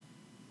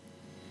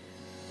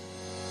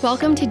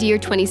Welcome to Dear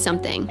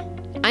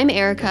 20-something. I'm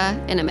Erica,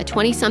 and I'm a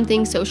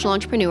 20-something social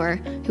entrepreneur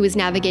who is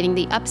navigating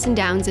the ups and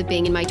downs of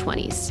being in my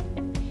 20s.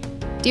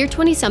 Dear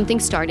 20-something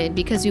started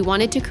because we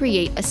wanted to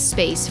create a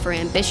space for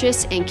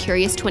ambitious and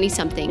curious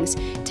 20-somethings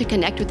to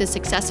connect with the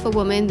successful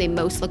woman they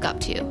most look up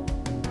to.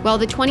 While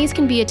the 20s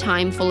can be a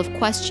time full of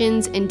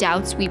questions and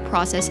doubts we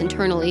process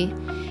internally,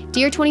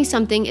 Dear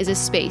 20-something is a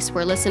space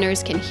where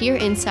listeners can hear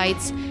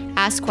insights,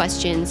 ask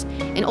questions,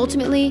 and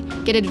ultimately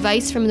get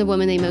advice from the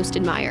woman they most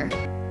admire.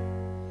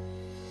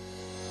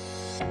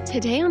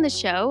 Today on the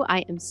show, I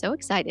am so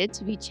excited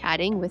to be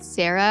chatting with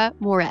Sarah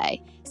Moret.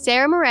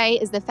 Sarah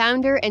Moret is the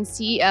founder and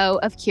CEO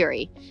of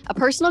Curie, a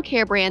personal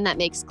care brand that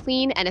makes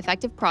clean and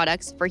effective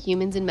products for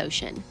humans in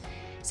motion.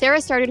 Sarah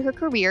started her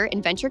career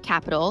in venture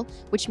capital,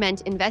 which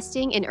meant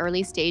investing in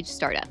early-stage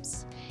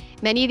startups.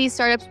 Many of these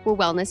startups were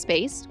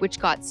wellness-based, which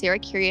got Sarah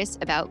curious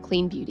about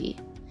clean beauty.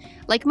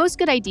 Like most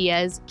good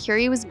ideas,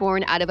 Curie was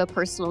born out of a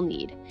personal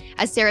need,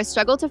 as Sarah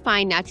struggled to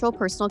find natural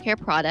personal care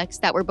products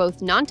that were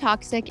both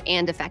non-toxic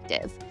and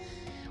effective.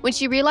 When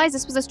she realized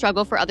this was a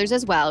struggle for others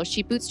as well,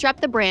 she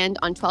bootstrapped the brand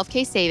on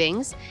 $12K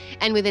savings,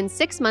 and within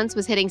 6 months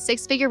was hitting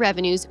six-figure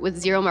revenues with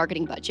zero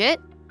marketing budget,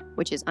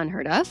 which is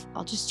unheard of.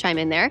 I'll just chime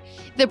in there.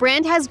 The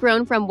brand has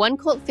grown from one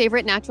cult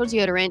favorite natural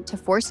deodorant to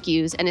 4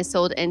 SKUs and is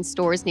sold in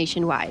stores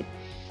nationwide.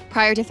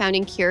 Prior to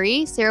founding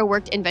Curie, Sarah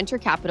worked in venture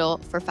capital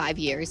for 5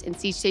 years in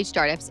seed-stage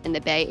startups in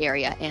the Bay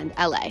Area and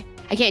LA.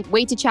 I can't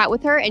wait to chat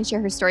with her and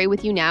share her story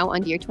with you now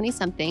on Dear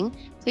 20-something.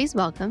 Please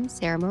welcome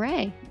Sarah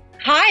Moret.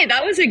 Hi,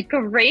 that was a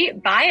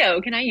great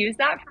bio. Can I use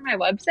that for my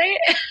website?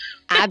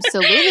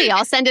 Absolutely.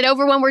 I'll send it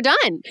over when we're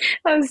done.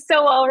 That was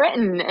so well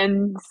written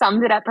and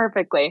summed it up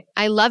perfectly.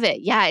 I love it.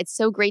 Yeah, it's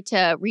so great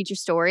to read your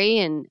story,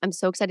 and I'm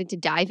so excited to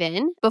dive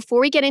in.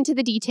 Before we get into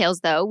the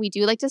details, though, we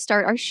do like to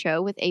start our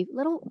show with a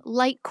little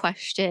light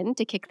question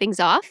to kick things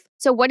off.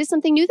 So what is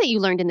something new that you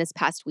learned in this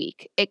past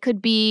week? It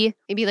could be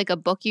maybe like a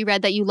book you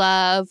read that you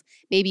love,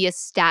 maybe a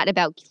stat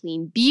about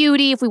clean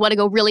beauty if we want to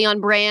go really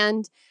on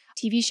brand,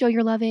 TV show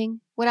you're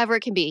loving, whatever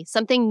it can be.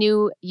 Something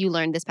new you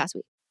learned this past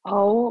week.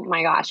 Oh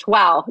my gosh.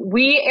 Well,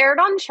 we aired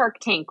on Shark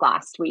Tank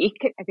last week.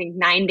 I think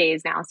 9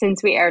 days now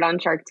since we aired on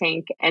Shark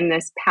Tank. And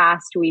this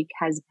past week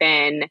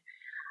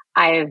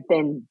I have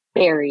been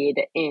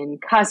buried in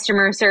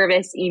customer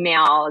service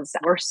emails.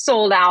 We're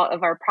sold out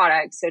of our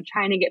products, so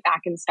trying to get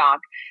back in stock.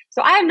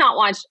 So I have not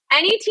watched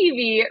any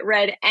TV,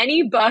 read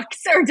any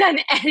books, or done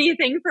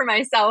anything for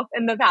myself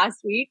in the past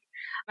week.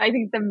 I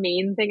think the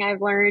main thing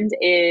I've learned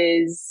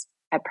is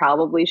I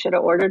probably should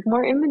have ordered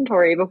more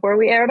inventory before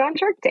we aired on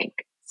Shark Tank.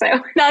 So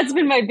that's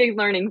been my big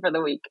learning for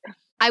the week.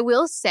 I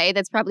will say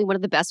that's probably one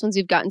of the best ones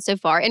we've gotten so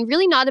far, and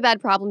really not a bad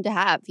problem to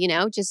have,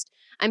 just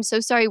I'm so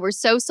sorry we're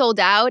so sold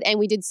out and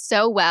we did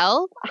so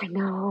well. I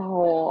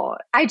know.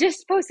 I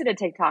just posted a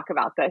TikTok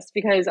about this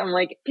because I'm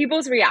like,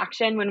 people's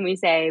reaction when we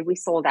say we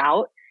sold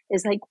out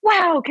is like,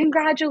 wow,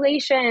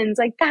 congratulations.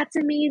 Like, that's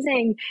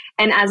amazing.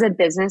 And as a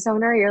business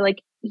owner, you're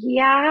like,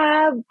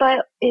 yeah,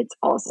 but it's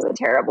also a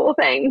terrible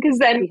thing because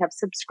then we have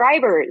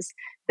subscribers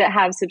that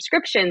have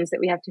subscriptions that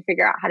we have to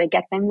figure out how to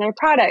get them their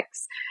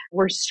products.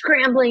 We're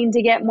scrambling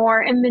to get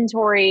more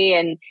inventory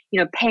and,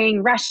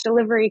 paying rush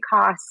delivery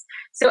costs.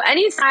 So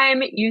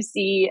anytime you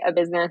see a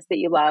business that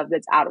you love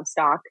that's out of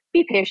stock,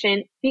 be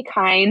patient, be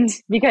kind,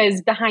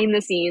 because behind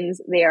the scenes,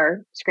 they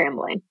are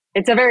scrambling.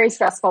 It's a very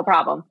stressful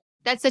problem.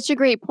 That's such a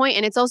great point.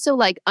 And it's also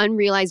like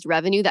unrealized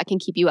revenue that can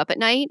keep you up at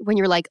night when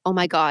you're like, oh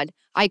my God,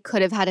 I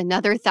could have had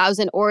another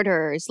 1,000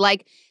 orders.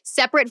 Like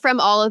separate from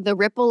all of the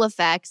ripple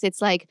effects,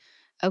 it's like,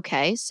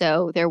 okay,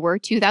 so there were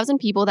 2,000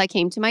 people that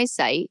came to my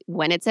site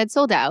when it said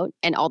sold out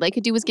and all they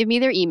could do was give me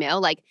their email.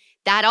 Like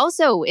that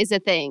also is a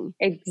thing.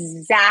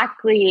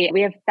 Exactly.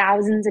 We have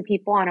thousands of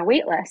people on a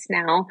wait list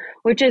now,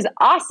 which is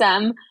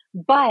awesome.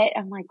 But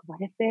I'm like, what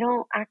if they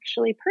don't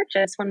actually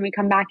purchase when we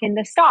come back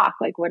into stock?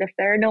 Like, what if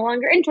they're no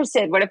longer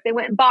interested? What if they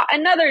went and bought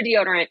another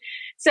deodorant?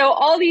 So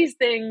all these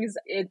things,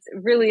 it's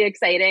really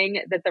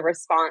exciting that the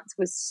response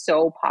was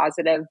so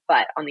positive.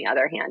 But on the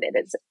other hand,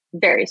 it is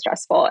very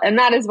stressful. And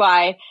that is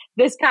why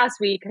this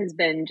past week has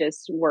been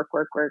just work.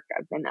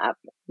 I've been up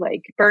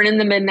like burning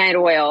the midnight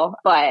oil,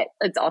 but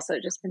it's also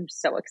just been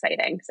so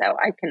exciting. So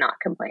I cannot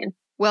complain.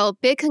 Well,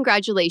 big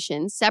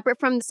congratulations. Separate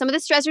from some of the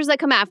stressors that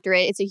come after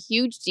it, it's a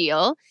huge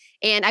deal.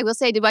 And I will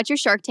say, I did watch your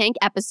Shark Tank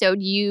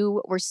episode.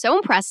 You were so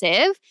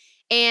impressive.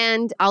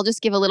 And I'll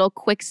just give a little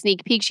quick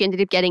sneak peek. She ended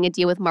up getting a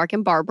deal with Mark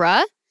and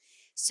Barbara.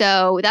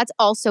 So that's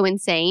also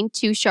insane.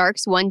 2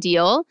 sharks, 1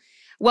 deal.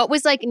 What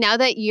was like, now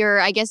that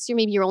you're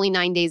only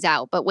 9 days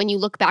out, but when you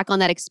look back on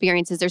that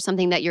experience, is there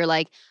something that you're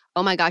like,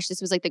 oh my gosh, this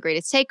was like the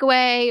greatest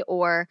takeaway?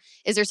 Or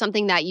is there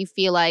something that you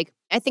feel like,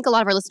 I think a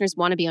lot of our listeners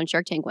want to be on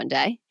Shark Tank one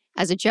day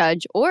as a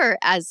judge or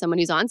as someone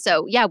who's on.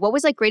 So yeah, what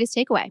was like greatest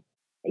takeaway?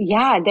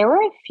 Yeah, there were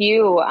a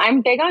few.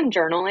 I'm big on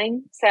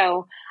journaling.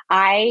 So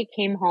I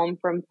came home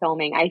from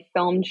filming. I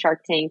filmed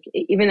Shark Tank,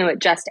 even though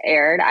it just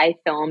aired, I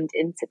filmed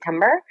in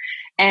September.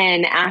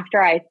 And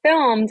after I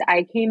filmed,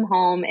 I came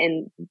home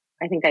and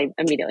I think I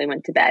immediately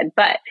went to bed.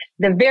 But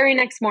the very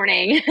next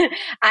morning,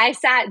 I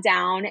sat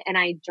down and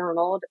I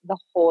journaled the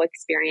whole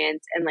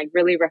experience and like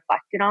really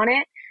reflected on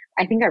it.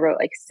 I think I wrote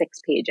like 6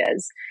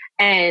 pages.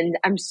 And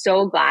I'm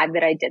so glad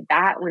that I did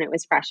that when it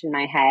was fresh in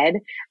my head.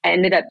 I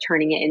ended up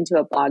turning it into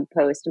a blog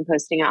post and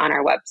posting it on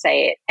our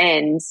website.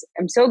 And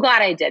I'm so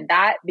glad I did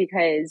that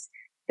because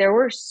there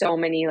were so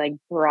many like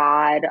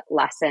broad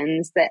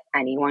lessons that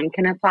anyone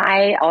can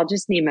apply. I'll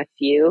just name a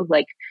few.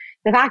 Like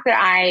the fact that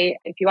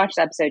if you watched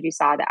the episode, you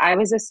saw that I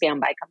was a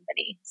standby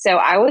company. So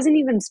I wasn't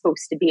even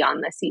supposed to be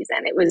on this season.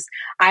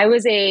 I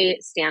was a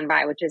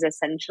standby, which is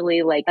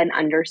essentially like an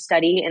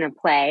understudy in a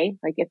play.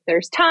 Like if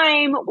there's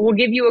time, we'll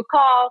give you a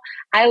call.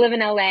 I live in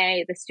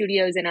LA, the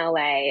studio's in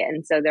LA.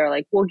 And so they're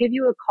like, we'll give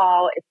you a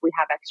call if we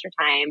have extra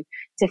time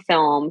to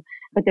film.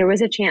 But there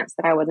was a chance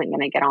that I wasn't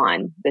going to get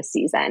on this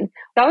season.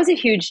 That was a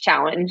huge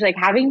challenge, like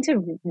having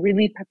to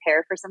really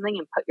prepare for something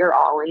and put your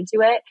all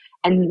into it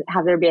and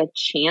have there be a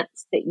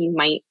chance that you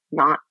might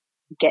not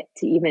get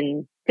to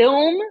even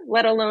film,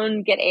 let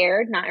alone get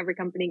aired. Not every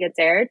company gets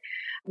aired,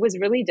 was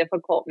really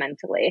difficult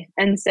mentally.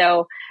 And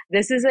so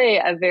this is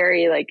a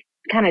very like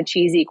kind of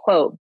cheesy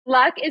quote.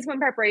 Luck is when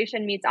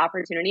preparation meets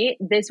opportunity.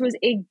 This was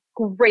a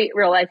great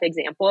real life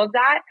example of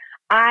that.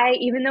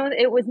 Even though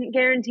it wasn't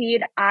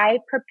guaranteed, I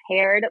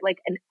prepared like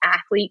an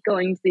athlete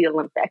going to the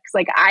Olympics.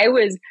 Like I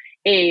was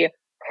a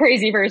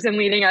crazy person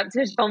leading up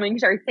to filming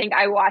Shark Tank.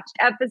 I watched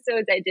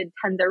episodes. I did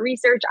tons of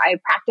research. I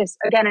practiced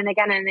again and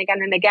again and again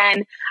and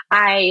again.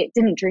 I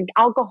didn't drink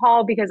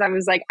alcohol because I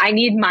was like, I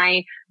need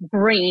my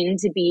brain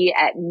to be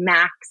at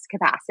max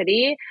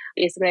capacity.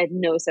 Basically, I had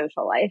no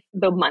social life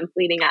the month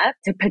leading up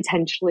to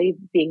potentially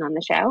being on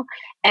the show.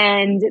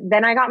 And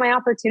then I got my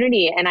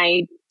opportunity and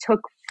I took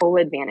full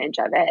advantage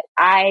of it.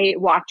 I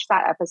watched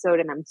that episode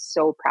and I'm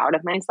so proud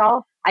of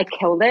myself. I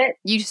killed it.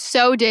 You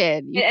so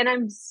did. And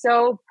I'm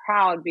so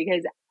proud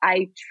because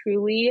I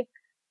truly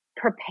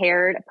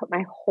prepared, put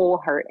my whole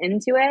heart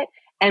into it.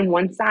 And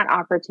once that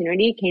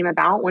opportunity came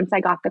about, once I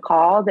got the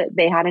call that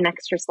they had an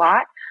extra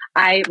slot,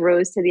 I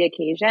rose to the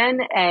occasion.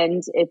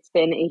 And it's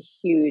been a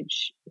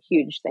huge,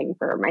 huge thing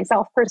for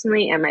myself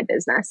personally and my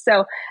business.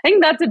 So I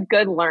think that's a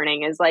good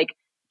learning is like,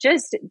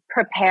 just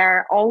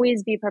prepare,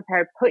 always be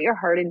prepared, put your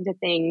heart into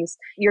things.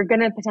 You're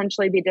going to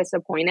potentially be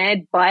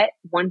disappointed, but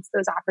once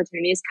those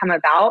opportunities come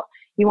about,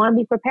 you want to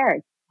be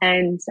prepared.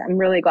 And I'm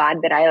really glad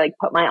that I like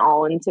put my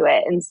all into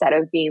it instead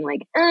of being like,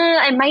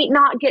 I might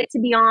not get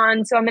to be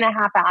on, so I'm going to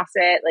half-ass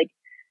it. Like,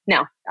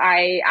 no,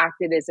 I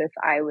acted as if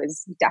I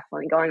was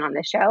definitely going on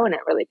the show and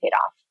it really paid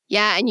off.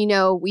 Yeah.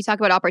 And we talk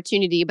about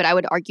opportunity, but I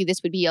would argue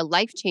this would be a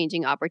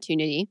life-changing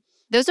opportunity.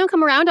 Those don't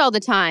come around all the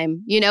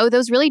time.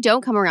 Those really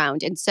don't come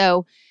around. And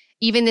so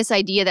even this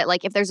idea that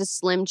like if there's a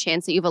slim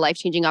chance that you have a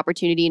life-changing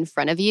opportunity in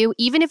front of you,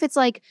 even if it's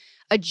like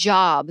a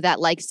job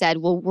that like said,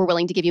 well, we're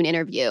willing to give you an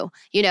interview,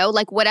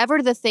 like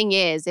whatever the thing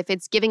is, if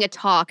it's giving a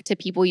talk to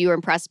people you were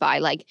impressed by,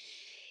 like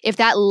if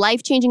that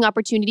life-changing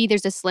opportunity,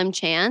 there's a slim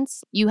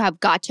chance, you have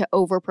got to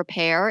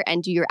over-prepare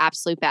and do your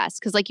absolute best.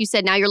 Because like you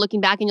said, now you're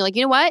looking back and you're like,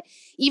 you know what?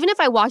 Even if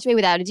I walked away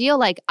without a deal,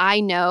 like I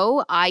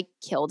know I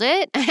killed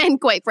it. And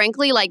quite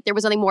frankly, like there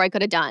was nothing more I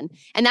could have done.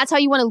 And that's how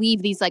you want to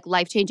leave these like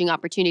life-changing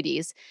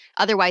opportunities.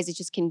 Otherwise, it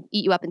just can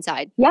eat you up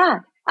inside. Yeah,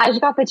 I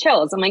just got the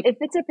chills. I'm like, if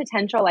it's a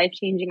potential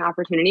life-changing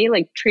opportunity,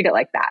 like treat it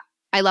like that.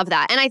 I love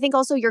that. And I think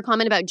also your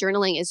comment about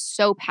journaling is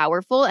so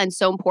powerful and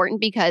so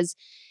important because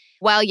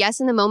while yes,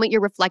 in the moment you're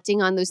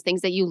reflecting on those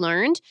things that you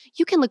learned,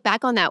 you can look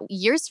back on that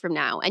years from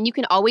now and you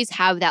can always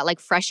have that like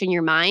fresh in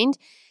your mind.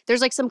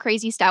 There's like some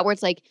crazy stat where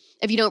it's like,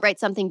 if you don't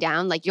write something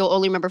down, like you'll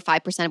only remember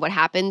 5% of what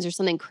happens or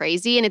something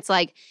crazy. And it's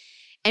like,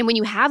 and when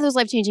you have those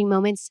life-changing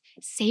moments,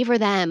 savor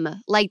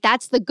them. Like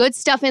that's the good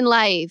stuff in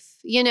life,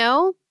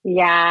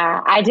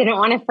 Yeah, I didn't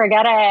want to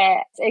forget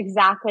it.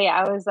 Exactly.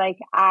 I was like,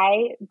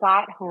 I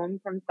got home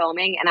from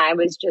filming and I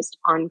was just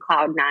on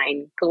cloud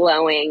nine,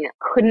 glowing,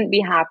 couldn't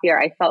be happier.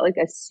 I felt like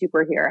a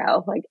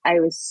superhero. Like I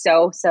was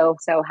so, so,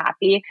 so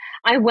happy.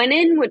 I went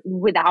in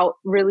without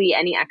really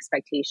any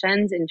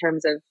expectations in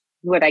terms of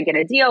would I get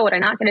a deal? Would I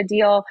not get a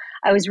deal?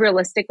 I was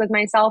realistic with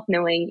myself,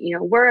 knowing,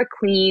 we're a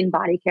clean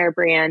body care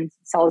brand,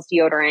 sells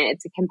deodorant.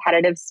 It's a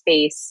competitive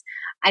space.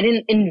 I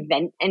didn't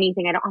invent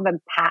anything. I don't have a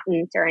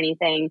patent or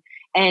anything.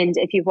 And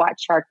if you've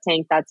watched Shark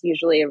Tank, that's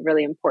usually a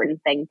really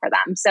important thing for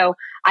them. So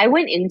I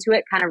went into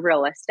it kind of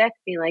realistic,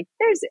 being like,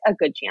 there's a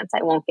good chance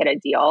I won't get a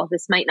deal.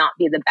 This might not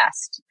be the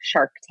best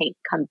Shark Tank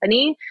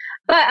company,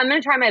 but I'm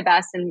going to try my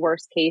best. In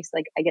worst case,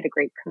 like I get a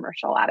great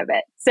commercial out of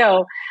it.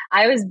 So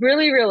I was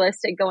really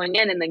realistic going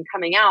in and then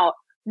coming out.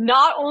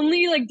 Not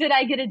only like did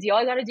I get a deal,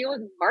 I got a deal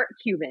with Mark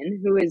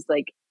Cuban, who is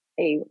like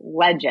a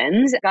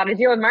legend. Got a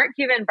deal with Mark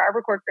Cuban,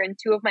 Barbara Corcoran,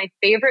 two of my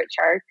favorite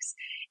sharks.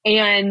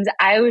 And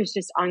I was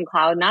just on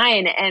cloud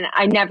nine. And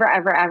I never,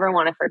 ever, ever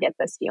want to forget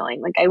this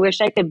feeling. Like I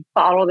wish I could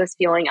bottle this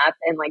feeling up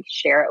and like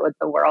share it with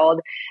the world.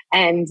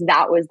 And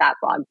that was that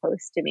blog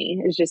post to me.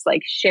 It was just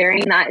like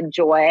sharing that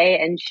joy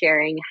and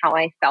sharing how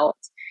I felt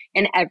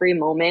in every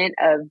moment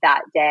of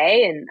that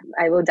day. And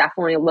I will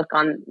definitely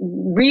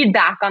read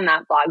back on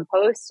that blog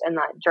post and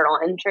that journal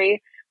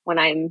entry when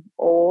I'm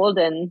old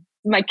and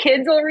my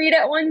kids will read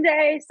it one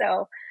day.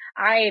 So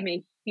I am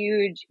a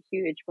huge,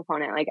 huge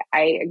proponent. Like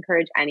I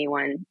encourage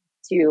anyone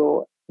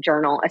to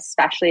journal,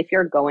 especially if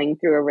you're going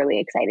through a really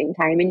exciting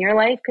time in your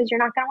life, because you're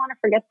not going to want to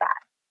forget that.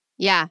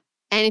 Yeah.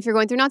 And if you're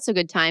going through not so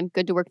good time,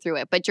 good to work through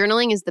it. But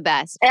journaling is the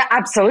best. Yeah,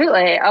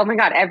 absolutely. Oh my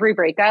God. Every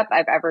breakup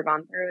I've ever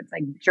gone through, it's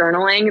like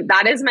journaling.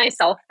 That is my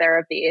self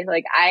therapy.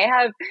 Like I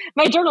have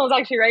my journal is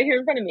actually right here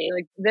in front of me.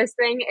 Like this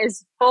thing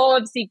is full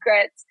of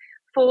secrets,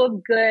 full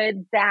of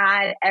good,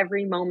 bad,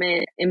 every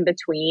moment in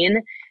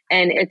between.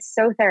 And it's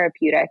so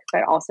therapeutic,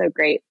 but also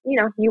great.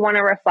 You want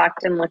to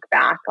reflect and look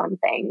back on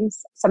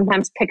things.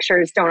 Sometimes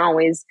pictures don't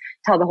always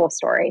tell the whole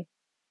story.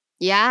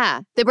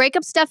 Yeah. The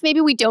breakup stuff,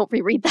 maybe we don't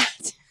reread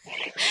that.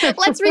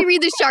 Let's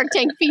reread the Shark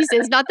Tank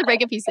pieces, not the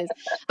breakup pieces.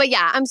 But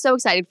yeah, I'm so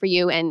excited for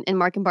you. And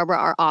Mark and Barbara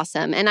are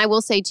awesome. And I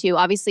will say too,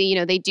 obviously,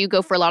 they do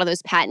go for a lot of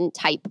those patent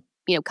type,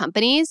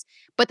 companies,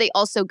 but they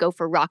also go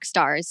for rock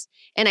stars.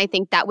 And I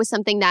think that was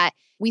something that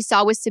we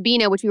saw with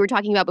Sabina, which we were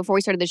talking about before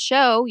we started the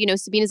show.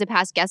 Sabina's a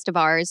past guest of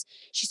ours.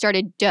 She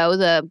started Dough,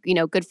 the,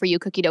 Good For You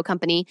cookie dough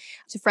company.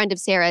 It's a friend of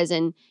Sarah's.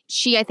 And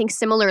she, I think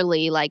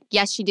similarly, like,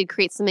 yes, she did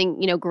create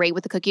something, great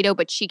with the cookie dough,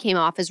 but she came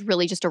off as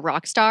really just a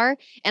rock star.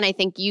 And I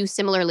think you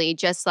similarly,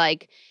 just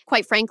like,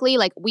 quite frankly,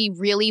 like we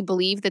really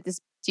believe that this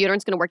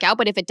deodorant's going to work out,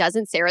 but if it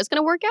doesn't, Sarah's going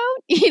to work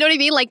out. You know what I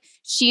mean? Like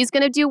she's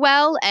going to do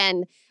well.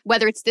 And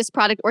whether it's this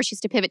product or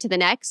she's to pivot to the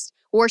next,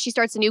 or she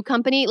starts a new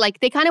company, like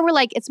they kind of were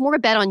like, it's more a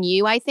bet on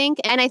you, I think.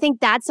 And I think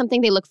that's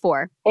something they look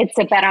for. It's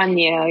a bet on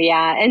you.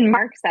 Yeah. And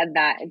Mark said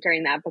that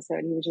during the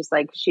episode. He was just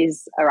like,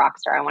 she's a rock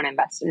star. I want to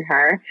invest in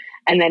her.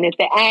 And then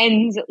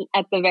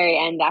at the very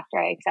end, after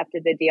I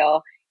accepted the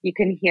deal, you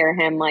can hear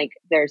him, like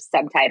there's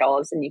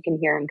subtitles and you can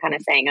hear him kind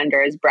of saying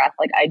under his breath,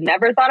 like, I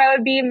never thought I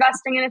would be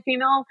investing in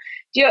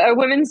a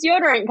women's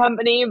deodorant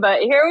company,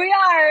 but here we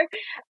are.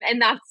 And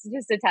that's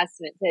just a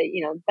testament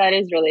to, that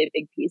is really a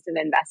big piece of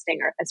investing,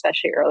 or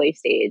especially early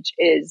stage,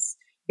 is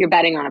you're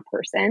betting on a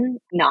person,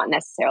 not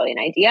necessarily an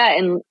idea.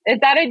 And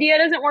if that idea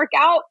doesn't work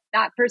out,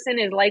 that person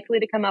is likely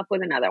to come up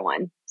with another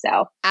one.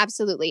 So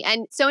absolutely.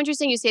 And so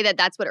interesting you say that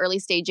that's what early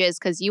stage is,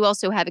 because you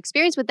also have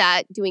experience with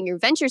that doing your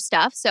venture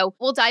stuff. So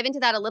we'll dive into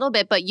that a little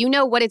bit, but you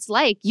know what it's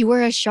like. You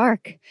were a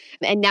shark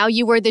and now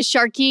you were the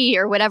sharky,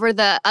 or whatever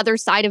the other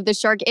side of the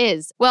shark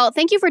is. Well,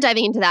 thank you for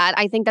diving into that.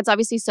 I think that's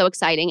obviously so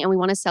exciting and we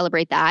want to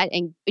celebrate that.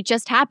 And it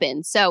just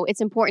happened. So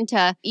it's important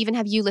to even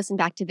have you listen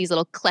back to these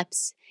little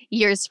clips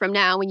years from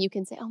now when you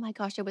can say, oh my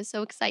gosh, I was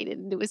so excited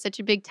and it was such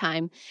a big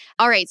time.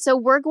 All right. So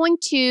we're going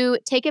to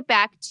take it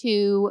back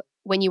to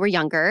when you were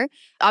younger.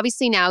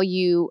 Obviously now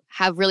you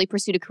have really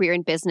pursued a career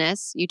in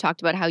business. You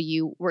talked about how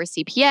you were a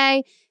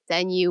CPA,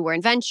 then you were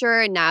in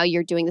venture, and now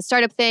you're doing the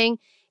startup thing.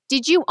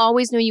 Did you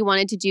always know you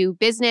wanted to do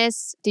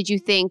business? Did you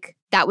think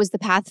that was the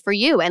path for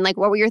you? And like,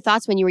 what were your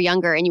thoughts when you were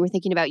younger and you were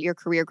thinking about your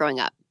career growing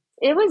up?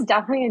 It was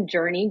definitely a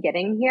journey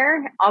getting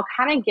here. I'll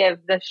kind of give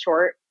the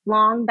short,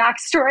 long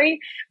backstory,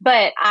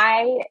 but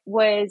I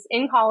was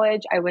in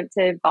college. I went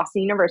to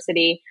Boston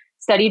University,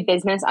 studied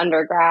business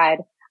undergrad.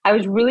 I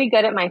was really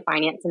good at my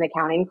finance and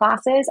accounting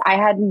classes. I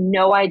had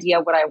no idea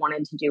what I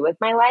wanted to do with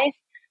my life,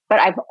 but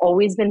I've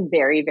always been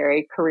very,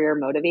 very career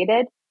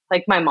motivated.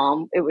 Like my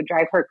mom, it would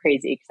drive her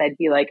crazy because I'd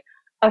be like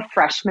a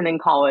freshman in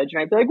college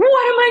and I'd be like, what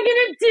am I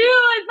going to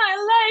do with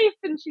my life?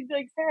 And she'd be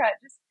like, Sarah,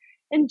 just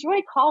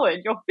enjoy college.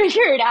 You'll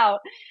figure it out.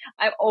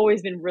 I've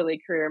always been really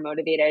career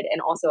motivated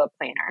and also a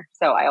planner.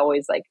 So I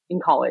always like in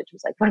college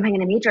was like, what am I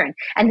going to major in?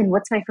 And then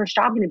what's my first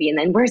job going to be? And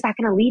then where's that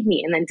going to lead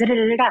me? And then da da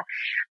da da.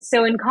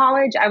 So in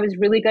college, I was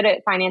really good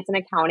at finance and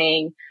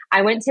accounting.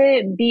 I went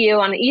to BU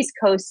on the East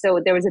Coast. So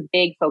there was a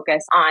big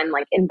focus on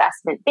like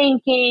investment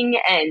banking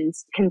and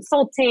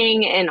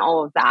consulting and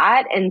all of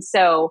that. And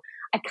so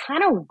I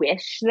kind of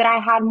wish that I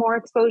had more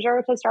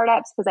exposure to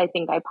startups, because I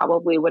think I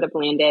probably would have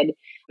landed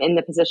in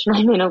the position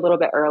I'm in a little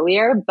bit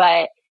earlier,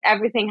 but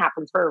everything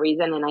happens for a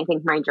reason. And I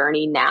think my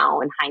journey now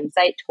in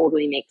hindsight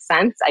totally makes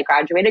sense. I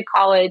graduated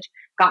college,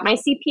 got my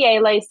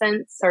CPA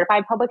license,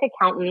 certified public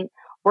accountant,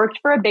 worked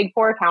for a big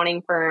four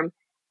accounting firm,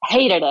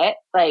 hated it,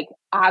 like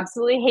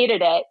absolutely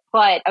hated it.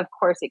 But of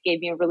course it gave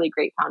me a really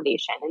great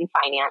foundation in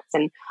finance,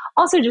 and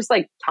also just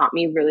like taught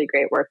me really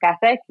great work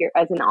ethic.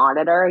 As an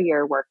auditor,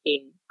 you're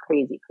working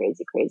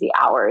crazy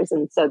hours.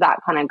 And so that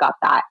kind of got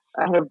that.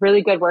 I had a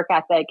really good work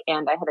ethic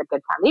and I had a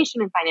good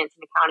foundation in finance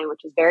and accounting,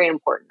 which is very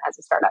important as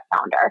a startup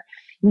founder.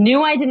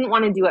 Knew I didn't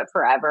want to do it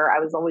forever. I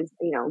was always,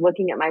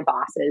 looking at my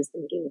bosses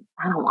thinking,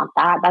 I don't want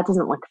that. That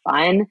doesn't look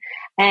fun.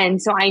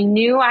 And so I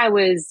knew I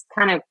was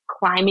kind of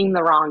climbing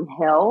the wrong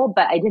hill,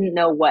 but I didn't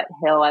know what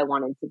hill I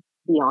wanted to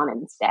be on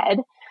instead.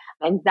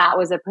 And that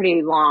was a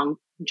pretty long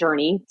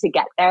journey to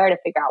get there, to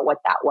figure out what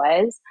that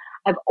was.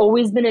 I've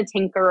always been a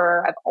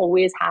tinkerer. I've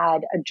always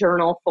had a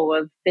journal full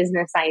of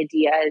business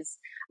ideas.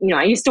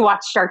 I used to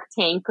watch Shark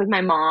Tank with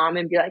my mom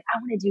and be like, I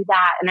want to do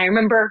that. And I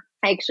remember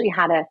I actually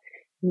had a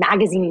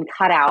magazine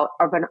cutout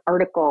of an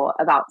article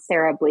about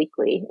Sarah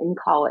Blakely in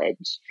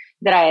college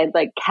that I had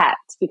like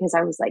kept, because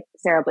I was like,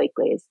 Sarah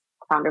Blakely is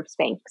founder of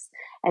Spanx.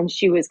 And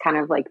she was kind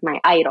of like my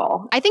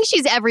idol. I think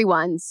she's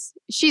everyone's.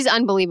 She's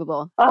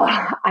unbelievable. Oh,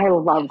 I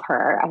love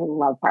her. I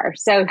love her.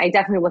 So I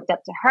definitely looked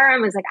up to her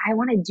and was like, I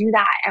want to do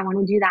that. I want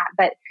to do that.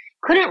 But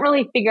couldn't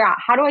really figure out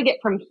how do I get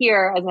from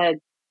here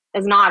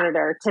as an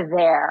auditor to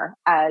there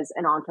as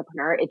an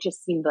entrepreneur. It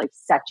just seemed like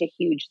such a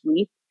huge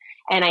leap.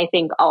 And I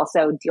think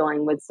also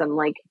dealing with some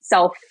like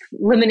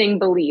self-limiting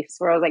beliefs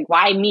where I was like,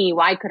 why me?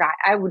 Why could I?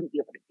 I wouldn't be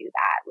able to do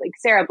that. Like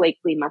Sarah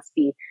Blakely must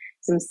be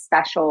some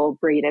special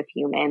breed of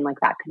human. Like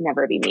that could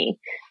never be me.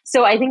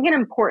 So I think an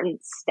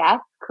important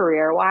step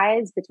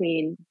career-wise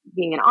between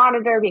being an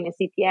auditor, being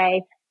a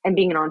CPA, and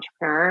being an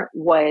entrepreneur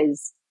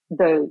was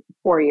the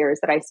 4 years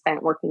that I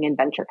spent working in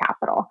venture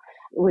capital.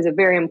 It was a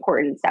very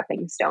important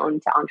stepping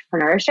stone to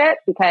entrepreneurship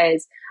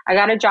because I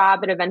got a job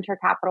at a venture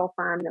capital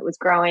firm that was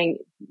growing.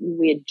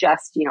 We had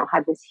just,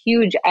 had this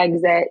huge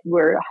exit.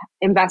 We're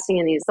investing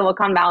in these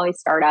Silicon Valley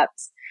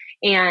startups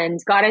and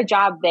got a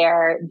job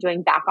there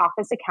doing back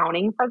office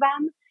accounting for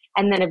them.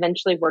 And then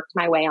eventually worked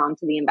my way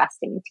onto the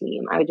investing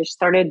team. I just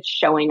started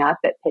showing up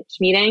at pitch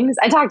meetings.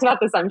 I talked about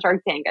this on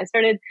Shark Tank. I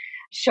started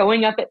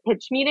showing up at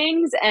pitch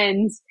meetings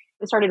and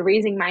started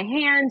raising my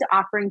hand,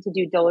 offering to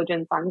do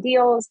diligence on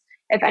deals.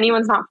 If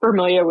anyone's not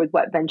familiar with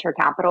what venture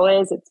capital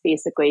is, it's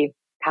basically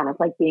kind of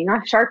like being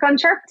a shark on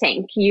Shark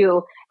Tank.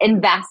 You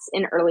invest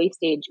in early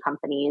stage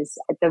companies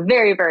at the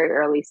very, very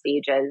early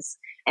stages.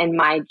 And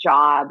my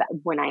job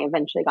when I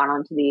eventually got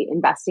onto the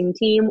investing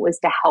team was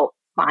to help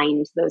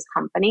find those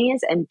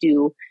companies and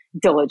do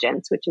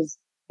diligence, which is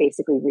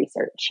basically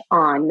research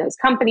on those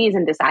companies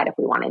and decide if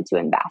we wanted to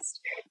invest.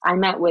 I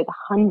met with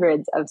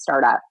hundreds of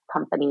startup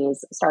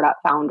companies, startup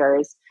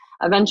founders,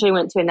 eventually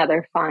went to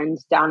another fund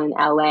down in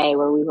LA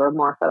where we were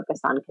more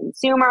focused on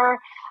consumer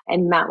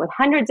and met with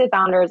hundreds of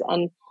founders.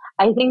 And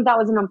I think that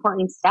was an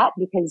important step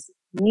because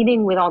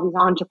meeting with all these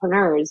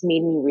entrepreneurs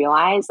made me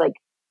realize like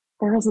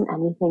there isn't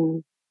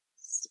anything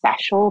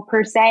special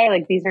per se.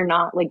 Like these are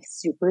not like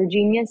super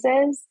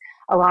geniuses.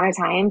 A lot of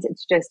times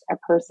it's just a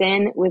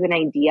person with an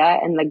idea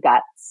and the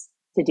guts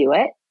to do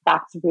it.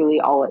 That's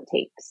really all it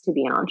takes to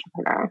be an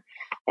entrepreneur.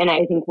 And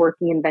I think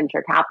working in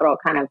venture capital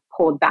kind of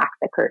pulled back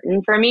the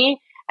curtain for me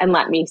and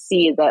let me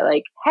see that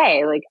like,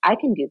 hey, like I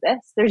can do this.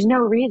 There's no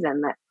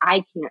reason that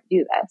I can't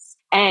do this.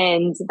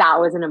 And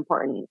that was an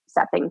important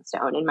stepping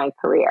stone in my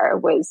career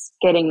was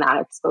getting that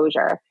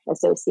exposure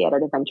associated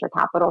at a venture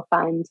capital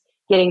fund,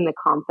 getting the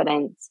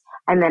confidence,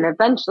 and then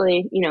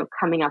eventually,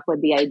 coming up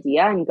with the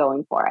idea and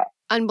going for it.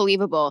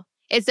 Unbelievable.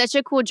 It's such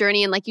a cool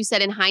journey. And like you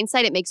said, in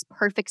hindsight, it makes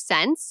perfect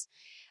sense.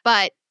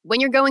 But when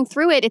you're going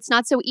through it, it's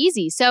not so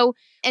easy. So,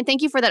 and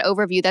thank you for that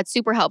overview. That's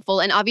super helpful.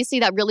 And obviously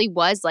that really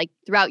was like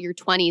throughout your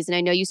 20s. And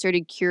I know you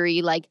started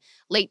Curie like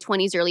late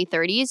 20s, early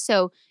 30s.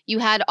 So you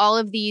had all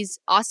of these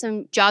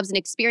awesome jobs and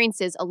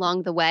experiences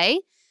along the way.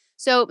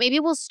 So maybe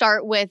we'll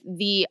start with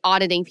the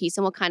auditing piece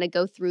and we'll kind of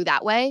go through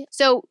that way.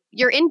 So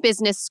you're in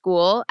business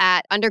school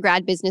at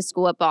undergrad business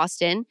school at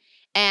Boston.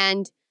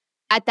 And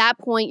at that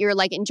point, you're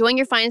like enjoying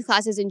your finance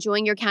classes,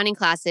 enjoying your accounting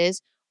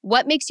classes.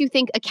 What makes you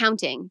think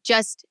accounting?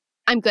 Just,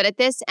 I'm good at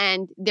this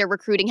and they're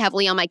recruiting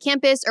heavily on my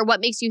campus? Or what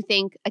makes you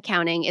think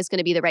accounting is going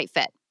to be the right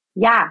fit?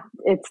 Yeah,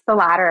 it's the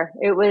latter.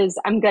 It was,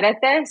 I'm good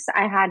at this.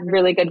 I had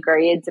really good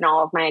grades in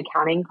all of my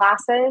accounting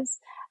classes.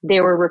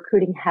 They were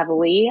recruiting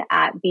heavily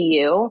at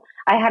BU.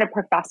 I had a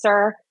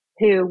professor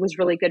who was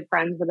really good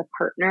friends with a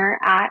partner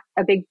at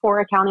a big four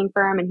accounting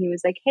firm. And he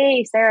was like,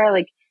 hey, Sarah,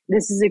 like,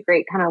 this is a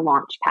great kind of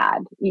launch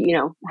pad.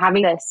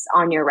 Having this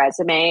on your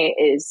resume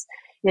is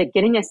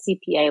getting a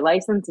CPA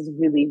license is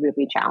really,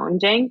 really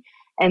challenging.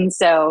 And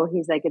so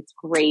he's like, it's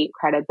great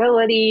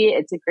credibility.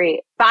 It's a great,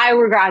 if I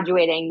were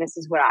graduating, this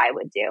is what I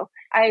would do.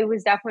 I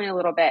was definitely a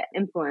little bit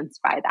influenced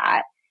by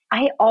that.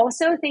 I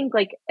also think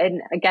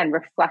and again,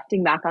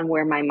 reflecting back on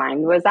where my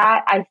mind was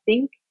at, I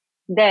think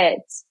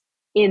that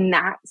in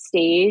that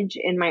stage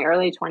in my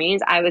early 20s,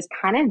 I was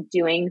kind of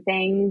doing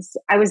things.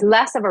 I was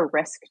less of a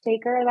risk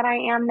taker than I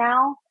am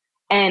now.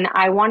 And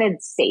I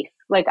wanted safe.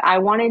 Like I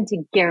wanted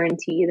to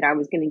guarantee that I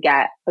was going to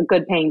get a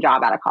good paying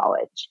job out of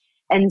college.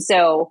 And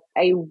so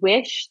I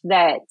wish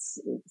that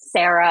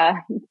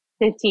Sarah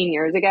 15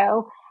 years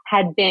ago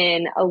had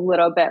been a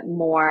little bit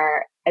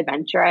more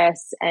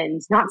adventurous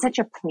and not such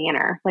a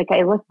planner. Like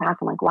I look back,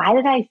 I'm like, why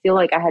did I feel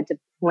like I had to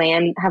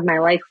have my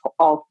life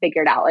all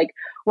figured out? Like,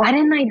 why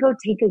didn't I go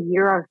take a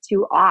year or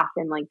two off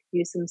and like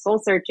do some soul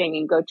searching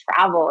and go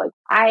travel? Like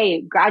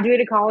I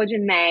graduated college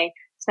in May,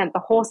 spent the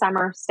whole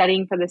summer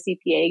studying for the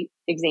CPA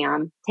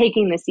exam,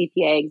 taking the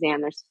CPA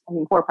exam. There's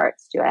 4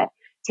 parts to it.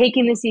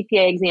 Taking the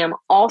CPA exam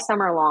all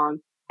summer long,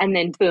 and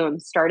then boom,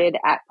 started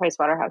at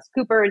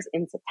PricewaterhouseCoopers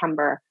in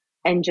September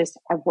and just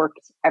have worked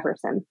ever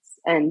since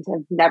and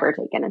have never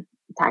taken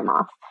time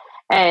off.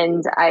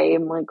 And I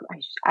am like,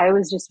 I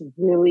was just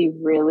really,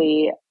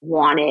 really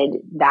wanted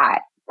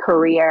that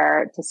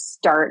career to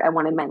start. I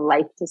wanted my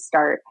life to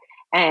start.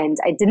 And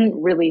I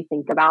didn't really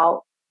think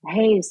about,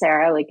 hey,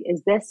 Sarah, like,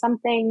 is this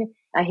something?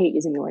 I hate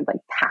using the word like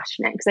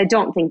passionate because I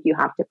don't think you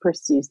have to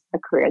pursue a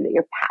career that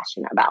you're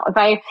passionate about.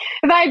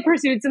 If I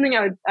pursued something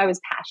I was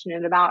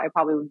passionate about, I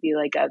probably would be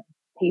like a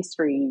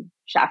pastry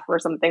chef or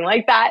something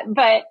like that.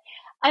 But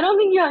I don't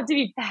think you have to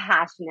be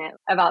passionate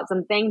about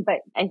something, but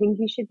I think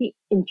you should be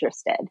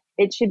interested.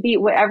 It should be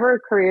whatever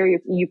career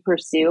you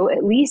pursue,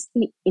 at least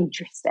be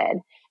interested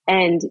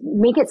and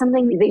make it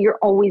something that you're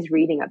always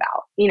reading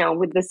about.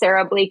 With the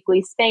Sarah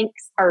Blakely Spanx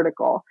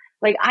article,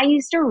 like I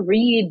used to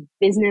read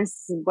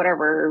business,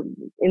 whatever,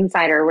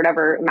 Insider,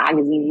 whatever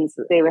magazines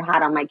they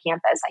had on my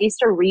campus. I used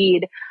to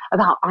read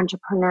about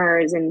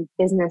entrepreneurs and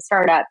business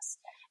startups.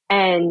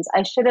 And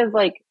I should have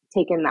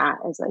taken that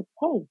as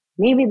hey,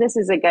 maybe this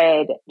is a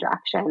good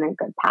direction, a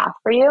good path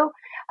for you.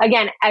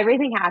 Again,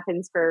 everything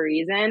happens for a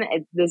reason.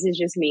 This is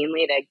just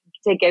mainly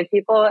to give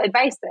people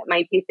advice that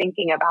might be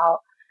thinking about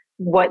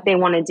what they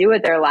want to do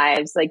with their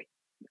lives. Like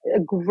a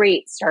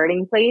great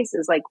starting place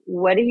is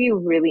what are you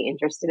really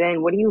interested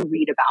in? What do you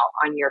read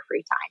about on your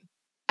free time?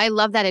 I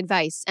love that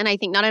advice. And I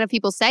think not enough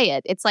people say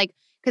it. It's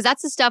because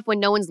that's the stuff when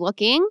no one's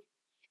looking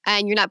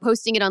and you're not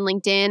posting it on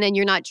LinkedIn and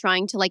you're not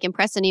trying to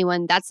impress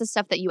anyone. That's the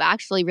stuff that you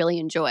actually really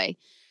enjoy.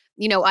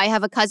 I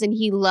have a cousin,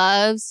 he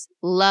loves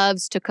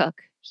to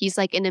cook. He's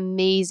an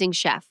amazing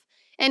chef.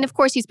 And of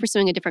course, he's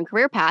pursuing a different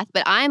career path.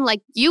 But I'm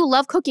you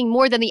love cooking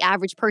more than the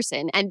average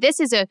person. And this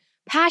is a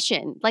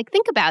passion.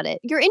 Think about it.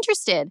 You're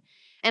interested.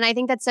 And I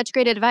think that's such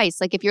great advice.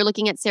 If you're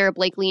looking at Sarah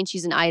Blakely and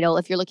she's an idol,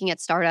 if you're looking at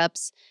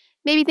startups,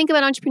 maybe think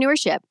about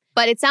entrepreneurship.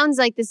 But it sounds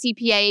like the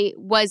CPA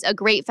was a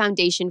great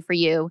foundation for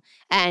you.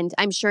 And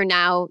I'm sure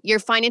now your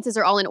finances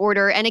are all in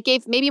order. And it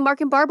gave maybe Mark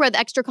and Barbara the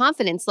extra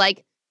confidence.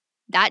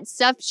 That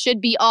stuff should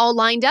be all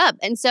lined up.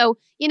 And so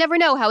you never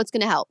know how it's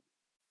going to help.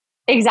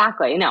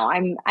 Exactly. No,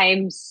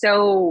 I'm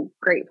so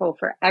grateful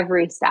for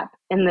every step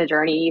in the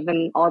journey,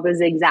 even all the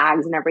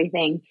zigzags and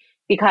everything,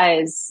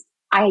 because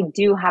I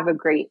do have a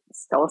great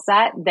skill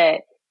set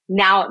that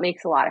now it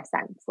makes a lot of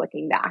sense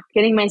looking back.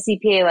 Getting my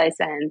CPA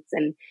license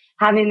and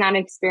having that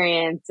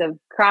experience of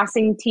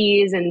crossing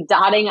T's and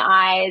dotting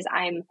I's.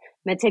 I'm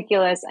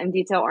meticulous, I'm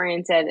detail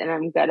oriented, and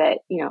I'm good at,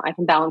 I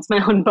can balance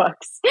my own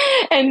books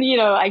and,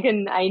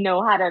 I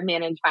know how to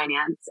manage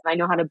finance. I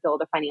know how to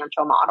build a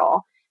financial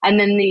model. And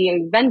then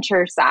the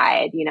venture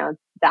side,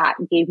 that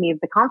gave me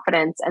the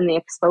confidence and the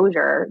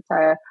exposure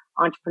to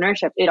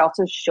entrepreneurship. It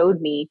also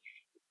showed me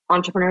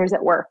entrepreneurs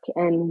at work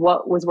and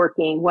what was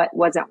working, what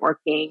wasn't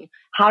working,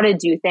 how to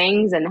do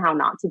things and how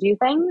not to do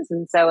things.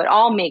 And so it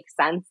all makes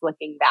sense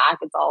looking back.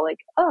 It's all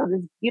oh,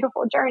 this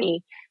beautiful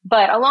journey.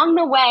 But along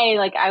the way,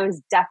 I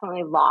was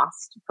definitely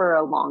lost for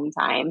a long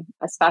time,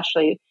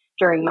 especially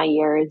during my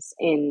years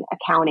in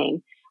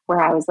accounting, where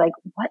I was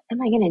what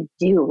am I going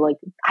to do?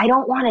 I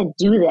don't want to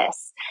do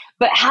this,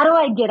 but how do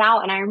I get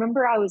out? And I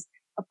remember I was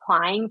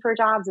applying for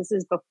jobs. This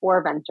is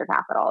before venture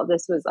capital.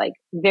 This was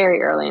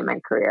very early in my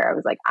career. I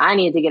was I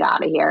need to get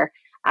out of here.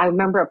 I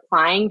remember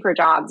applying for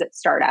jobs at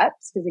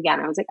startups because again,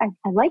 I was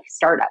I like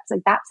startups.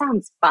 That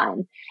sounds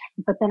fun.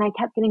 But then I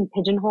kept getting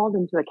pigeonholed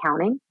into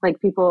accounting.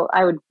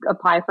 I would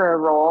apply for a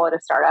role at a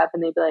startup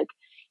and they'd be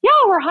yeah,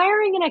 we're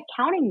hiring an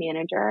accounting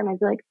manager. And I'd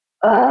be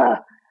ugh,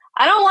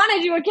 I don't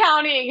want to do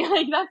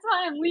accounting. That's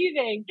why I'm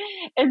leaving.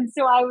 And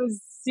so I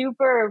was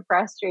super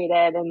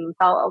frustrated and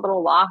felt a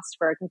little lost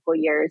for a couple of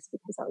years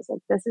because I was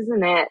this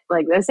isn't it.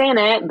 This ain't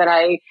it. But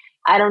I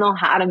don't know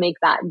how to make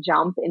that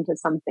jump into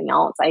something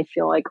else. I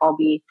feel I'll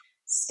be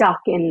stuck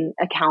in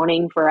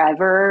accounting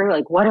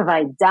forever. What have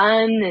I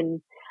done?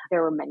 And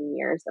there were many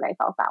years that I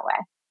felt that way.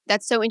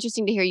 That's so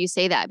interesting to hear you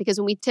say that because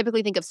when we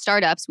typically think of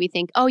startups, we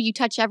think, oh, you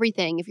touch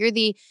everything. If you're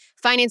the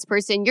finance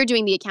person, you're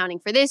doing the accounting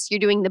for this, you're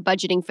doing the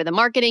budgeting for the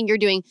marketing,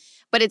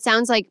 but it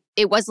sounds like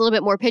it was a little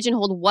bit more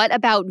pigeonholed. What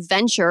about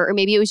venture? Or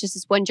maybe it was just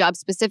this one job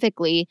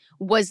specifically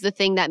was the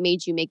thing that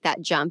made you make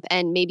that jump.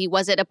 And maybe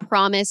was it a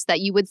promise that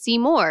you would see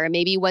more?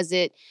 Maybe was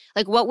it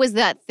what was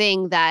that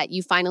thing that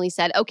you finally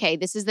said, okay,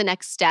 this is the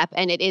next step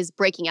and it is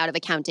breaking out of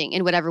accounting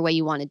in whatever way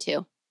you wanted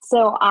to?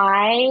 So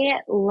I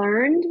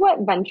learned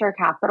what venture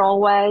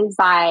capital was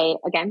by,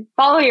 again,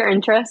 follow your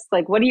interests.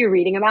 What are you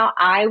reading about?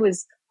 I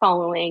was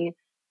following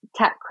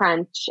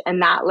TechCrunch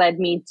and that led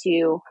me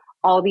to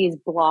all these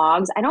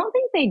blogs. I don't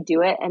think they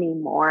do it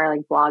anymore.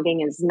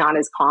 Blogging is not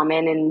as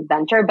common in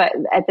venture, but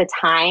at the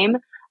time,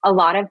 a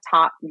lot of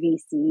top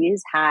VCs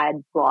had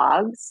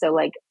blogs. So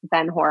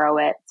Ben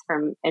Horowitz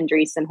from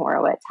Andreessen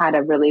Horowitz had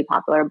a really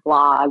popular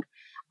blog.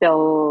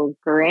 Bill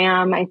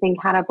Graham, I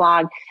think, had a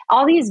blog.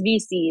 All these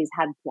VCs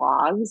had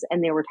blogs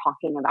and they were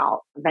talking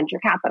about venture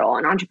capital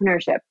and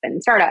entrepreneurship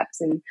and startups.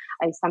 And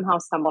I somehow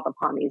stumbled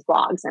upon these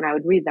blogs and I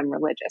would read them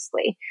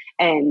religiously.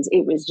 And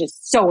it was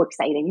just so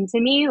exciting to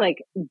me,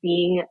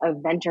 being a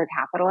venture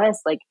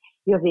capitalist,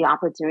 you have the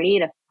opportunity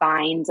to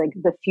find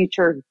the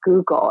future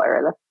Google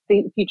or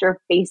the future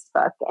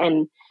Facebook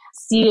and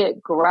see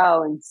it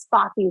grow and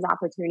spot these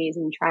opportunities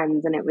and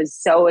trends. And it was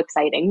so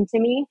exciting to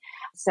me.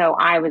 So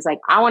I was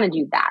I want to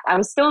do that. I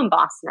was still in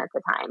Boston at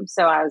the time.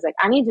 So I was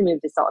I need to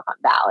move to Silicon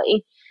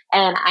Valley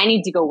and I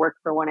need to go work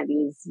for one of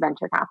these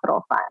venture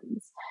capital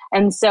funds.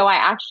 And so I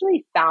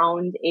actually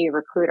found a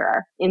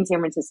recruiter in San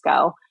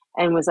Francisco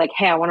and was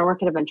hey, I want to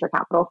work at a venture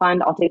capital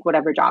fund. I'll take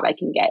whatever job I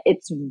can get.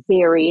 It's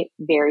very,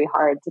 very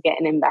hard to get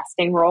an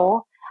investing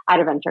role. at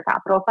a venture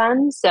capital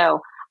fund. So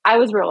I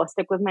was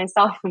realistic with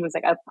myself and was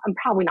like, I'm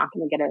probably not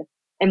going to get an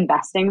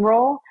investing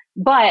role,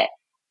 but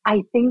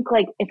I think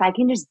like if I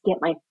can just get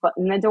my foot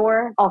in the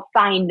door, I'll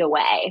find a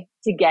way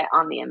to get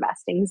on the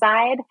investing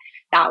side.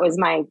 That was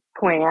my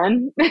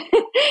plan.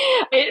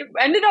 It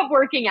ended up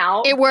working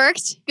out. It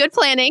worked. Good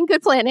planning.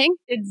 Good planning.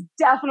 It's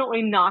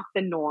definitely not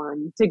the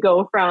norm to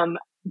go from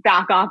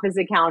back office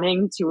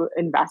accounting to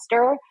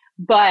investor,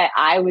 but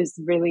I was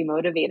really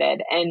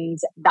motivated and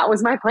that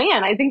was my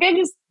plan. I think I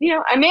just,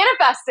 I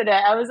manifested it.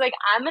 I was like,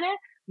 I'm going to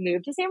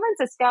move to San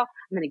Francisco.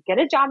 I'm going to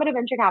get a job at a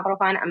venture capital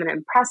fund. I'm going to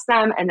impress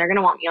them and they're going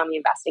to want me on the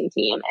investing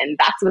team. And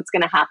that's what's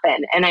going to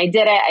happen. And I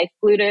did it. I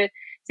flew to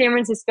San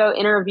Francisco,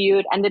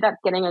 interviewed, ended up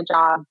getting a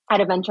job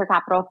at a venture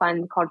capital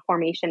fund called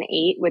Formation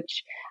 8,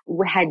 which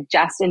had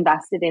just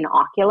invested in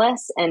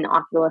Oculus, and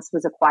Oculus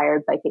was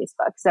acquired by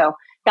Facebook. So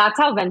that's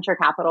how venture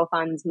capital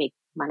funds make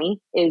money,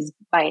 is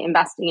by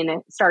investing in a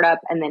startup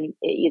and then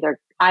it either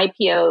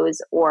IPOs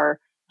or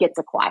gets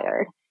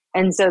acquired.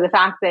 And so the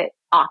fact that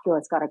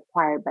Oculus got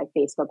acquired by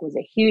Facebook was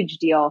a huge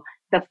deal.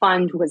 The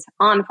fund was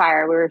on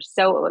fire. We were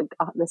so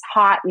this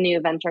hot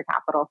new venture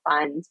capital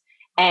fund.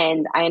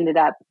 And I ended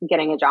up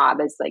getting a job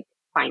as like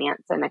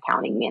finance and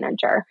accounting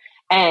manager.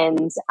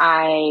 And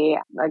I,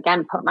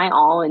 again, put my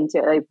all into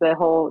like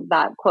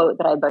that quote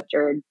that I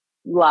butchered,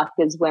 luck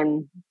is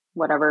when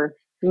whatever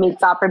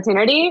meets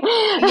opportunity.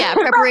 Yeah,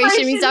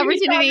 preparation meets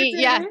opportunity.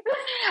 Yeah.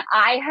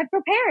 I had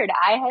prepared.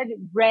 I had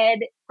read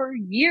for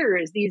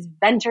years these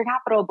venture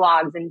capital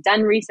blogs and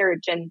done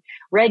research and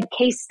read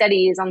case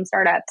studies on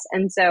startups.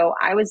 And so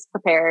I was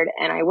prepared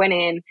and I went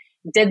in,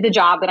 did the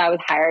job that I was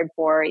hired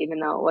for, even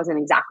though it wasn't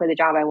exactly the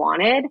job I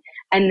wanted.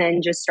 And then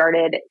just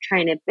started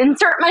trying to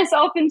insert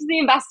myself into the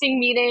investing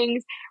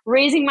meetings,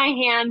 raising my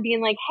hand,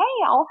 being like,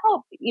 hey, I'll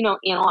help,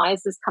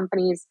 analyze this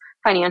company's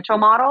financial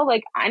model.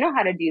 Like, I know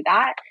how to do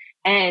that.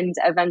 And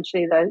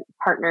eventually the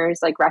partners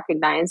like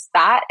recognized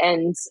that.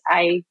 And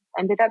I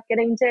ended up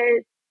getting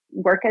to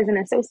work as an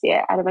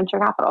associate at a venture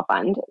capital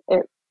fund.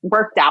 It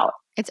worked out.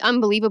 It's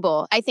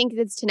unbelievable. I think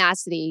it's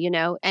tenacity,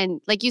 and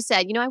like you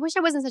said, I wish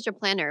I wasn't such a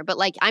planner, but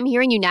like I'm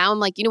hearing you now, I'm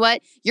like, you know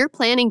what? Your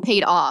planning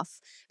paid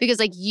off because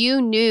like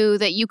you knew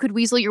that you could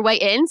weasel your way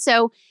in.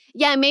 So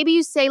yeah, maybe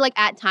you say like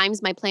at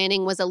times my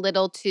planning was a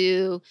little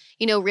too,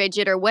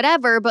 rigid or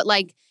whatever, but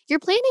like your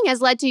planning has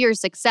led to your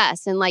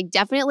success. And like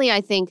definitely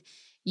I think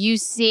you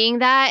seeing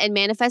that and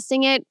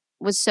manifesting it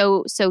was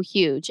so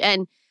huge.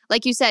 And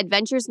like you said,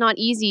 venture's not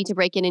easy to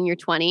break in your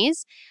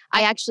 20s.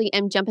 I actually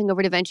am jumping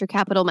over to venture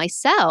capital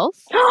myself.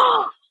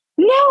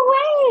 No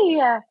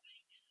way!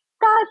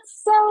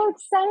 That's so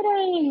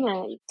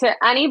exciting. To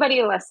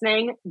anybody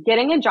listening,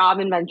 getting a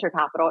job in venture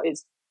capital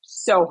is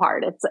so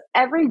hard. It's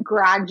every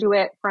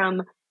graduate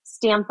from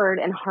Stanford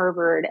and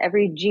Harvard,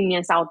 every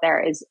genius out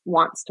there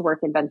wants to work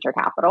in venture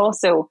capital.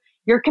 So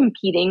you're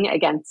competing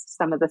against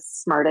some of the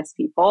smartest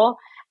people.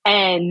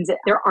 And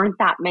there aren't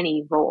that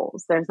many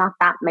roles. There's not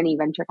that many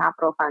venture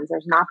capital funds.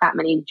 There's not that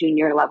many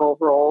junior level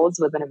roles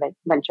within a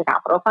venture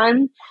capital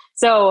fund.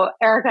 So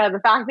Erica, the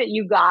fact that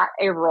you got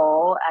a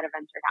role at a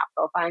venture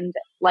capital fund,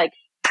 like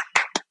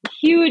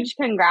huge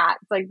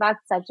congrats. Like that's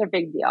such a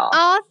big deal.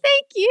 Oh,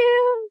 thank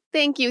you.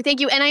 Thank you.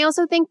 Thank you. And I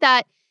also think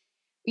that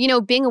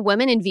being a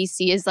woman in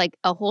VC is like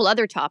a whole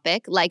other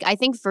topic. Like, I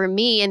think for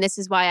me, and this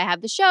is why I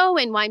have the show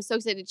and why I'm so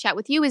excited to chat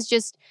with you, is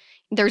just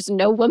there's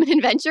no woman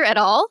in venture at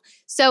all.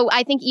 So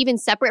I think even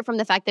separate from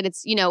the fact that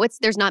it's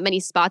there's not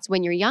many spots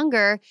when you're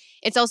younger,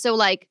 it's also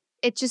like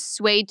it just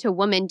swayed to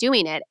women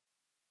doing it.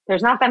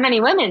 There's not that many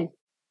women.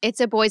 It's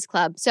a boys'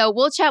 club. So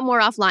we'll chat more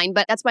offline,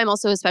 but that's why I'm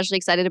also especially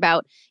excited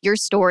about your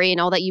story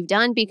and all that you've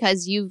done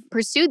because you've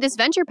pursued this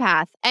venture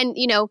path. And,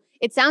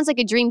 it sounds like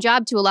a dream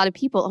job to a lot of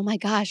people. Oh my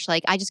gosh,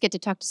 like I just get to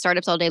talk to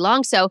startups all day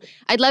long. So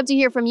I'd love to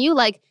hear from you,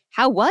 like,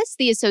 how was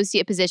the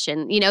associate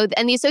position?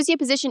 And the associate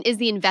position is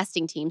the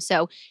investing team.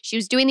 So she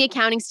was doing the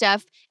accounting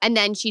stuff and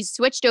then she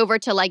switched over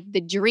to like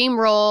the dream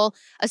role,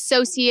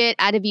 associate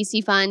at a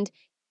VC fund.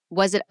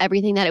 Was it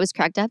everything that it was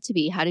cracked up to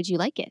be? How did you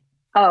like it?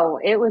 Oh,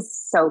 it was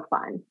so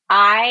fun.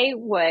 I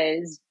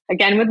was,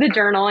 again, with the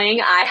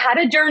journaling, I had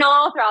a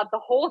journal throughout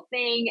the whole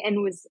thing and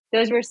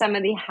those were some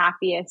of the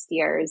happiest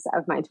years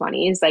of my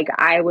 20s. Like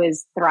I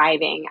was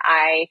thriving.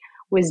 I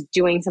was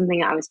doing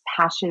something I was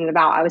passionate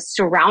about. I was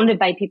surrounded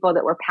by people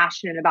that were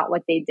passionate about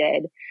what they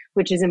did,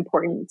 which is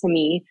important to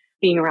me.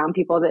 Being around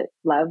people that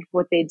love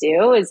what they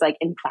do is like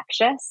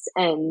infectious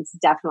and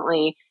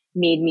definitely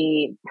made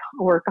me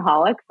a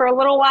workaholic for a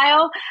little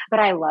while,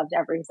 but I loved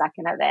every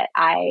second of it.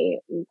 I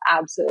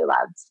absolutely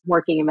loved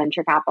working in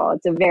venture capital.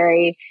 It's a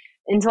very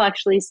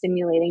intellectually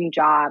stimulating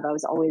job. I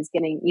was always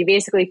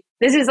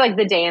this is like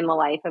the day in the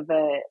life of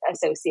an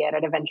associate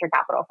at a venture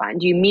capital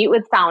fund. You meet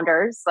with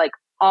founders like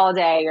all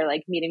day. You're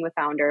like meeting with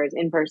founders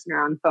in person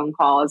or on phone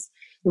calls,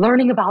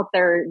 learning about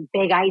their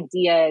big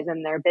ideas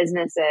and their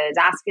businesses,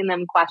 asking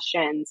them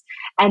questions.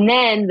 And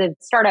then the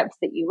startups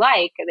that you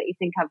like, that you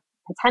think have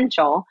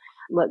potential,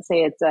 let's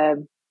say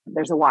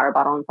there's a water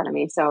bottle in front of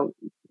me. So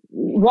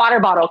water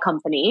bottle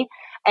company.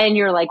 and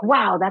you're like,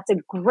 wow, that's a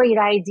great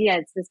idea.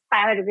 It's this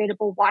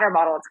biodegradable water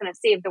bottle. It's going to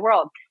save the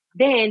world.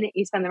 Then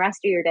you spend the rest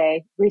of your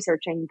day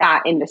researching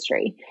that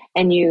industry,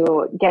 and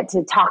you get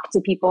to talk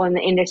to people in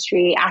the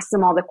industry, ask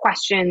them all the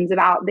questions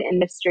about the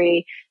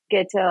industry,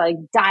 get to like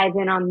dive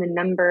in on the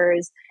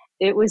numbers.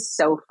 It was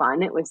so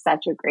fun. It was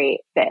such a great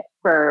fit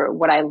for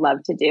what I love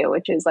to do,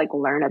 which is like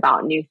learn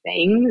about new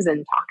things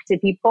and talk to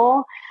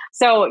people.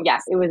 So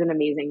yes, it was an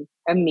amazing,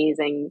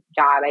 amazing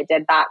job. I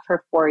did that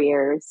for 4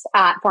 years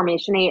at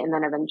Formation 8 and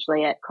then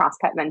eventually at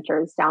Crosscut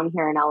Ventures down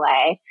here in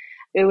LA.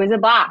 It was a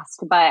blast,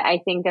 but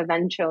I think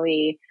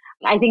eventually,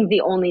 I think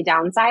the only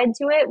downside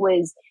to it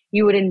was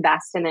you would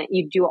invest in it.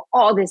 You'd do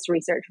all this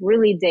research,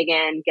 really dig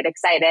in, get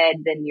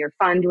excited. Then your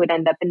fund would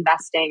end up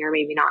investing, or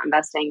maybe not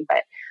investing,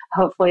 but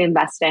hopefully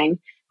investing.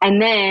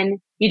 And then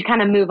you'd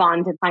kind of move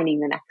on to finding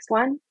the next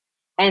one.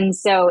 And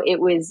so it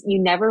was,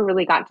 you never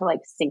really got to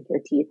like sink your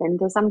teeth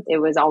into something. It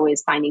was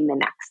always finding the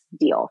next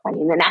deal,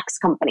 finding the next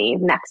company,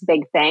 next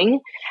big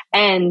thing.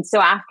 And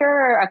so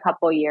after a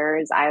couple of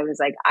years, I was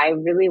like, I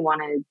really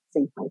want to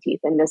sink my teeth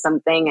into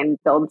something and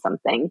build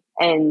something.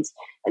 And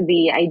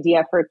the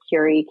idea for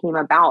Curie came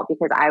about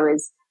because I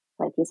was,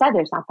 like you said,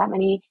 there's not that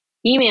many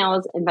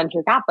females in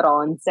venture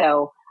capital. And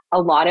so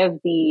a lot of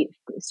the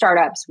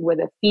startups with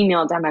a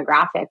female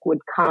demographic would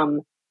come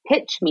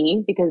pitch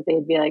me because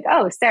they'd be like,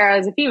 oh, Sarah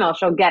is a female,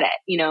 she'll get it.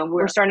 You know,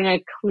 we're starting a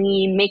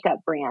clean makeup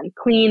brand.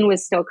 Clean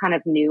was still kind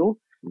of new.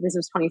 This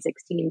was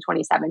 2016,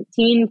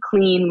 2017.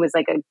 Clean was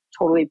like a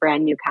totally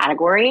brand new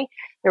category.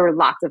 There were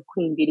lots of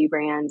clean beauty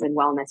brands and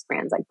wellness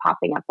brands like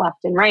popping up left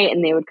and right.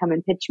 And they would come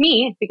and pitch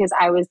me because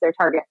I was their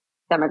target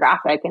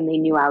demographic and they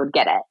knew I would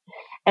get it.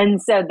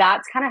 And so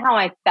that's kind of how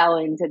I fell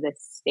into this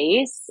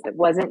space. It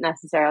wasn't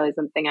necessarily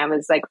something I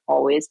was like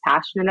always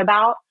passionate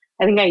about.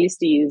 I think I used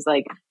to use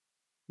like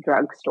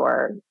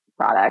drugstore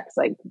products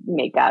like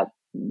makeup,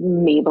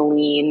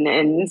 Maybelline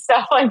and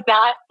stuff like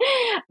that,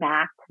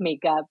 MAC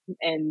makeup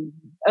and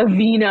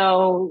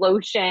Aveeno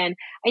lotion.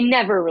 I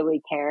never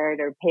really cared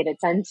or paid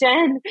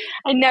attention.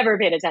 I never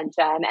paid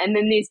attention. And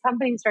then these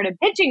companies started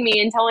pitching me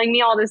and telling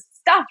me all this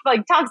stuff,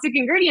 like toxic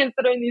ingredients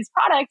that are in these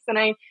products. And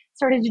I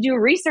started to do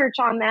research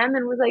on them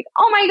and was like,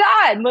 oh my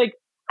God, like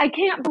I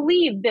can't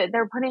believe that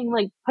they're putting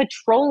like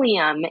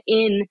petroleum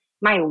in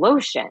my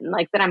lotion,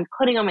 like that I'm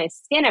putting on my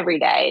skin every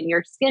day. And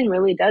your skin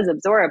really does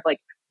absorb like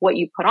what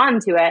you put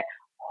onto it.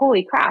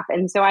 Holy crap.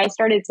 And so I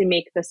started to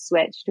make the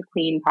switch to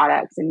clean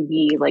products and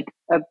be like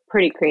a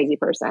pretty crazy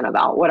person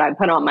about what I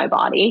put on my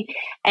body.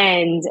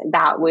 And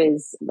that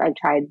was, I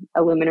tried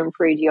aluminum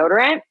free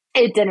deodorant.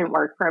 It didn't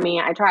work for me.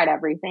 I tried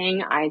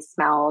everything. I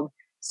smelled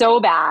so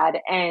bad.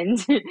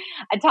 And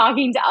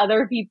talking to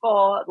other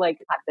people, like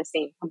had the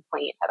same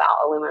complaint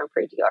about aluminum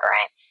free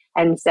deodorant.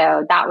 And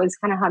so that was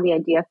kind of how the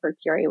idea for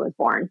Curie was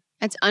born.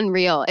 That's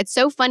unreal. It's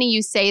so funny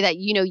you say that,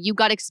 you know, you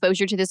got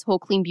exposure to this whole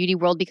clean beauty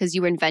world because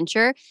you were in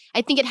venture.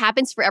 I think it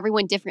happens for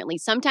everyone differently.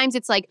 Sometimes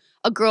it's like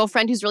a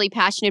girlfriend who's really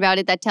passionate about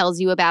it that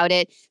tells you about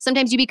it.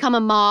 Sometimes you become a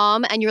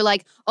mom and you're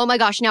like, oh my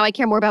gosh, now I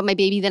care more about my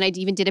baby than I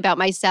even did about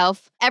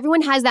myself.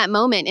 Everyone has that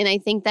moment. And I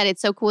think that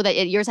it's so cool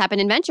that yours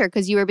happened in venture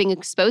because you were being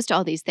exposed to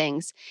all these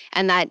things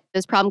and that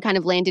this problem kind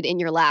of landed in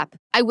your lap.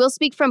 I will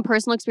speak from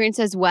personal experience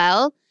as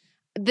well.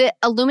 The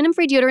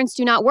aluminum-free deodorants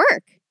do not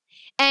work.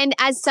 And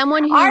as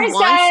someone who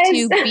wants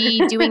to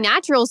be doing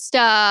natural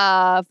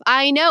stuff,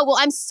 I know. Well,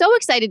 I'm so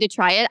excited to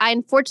try it. I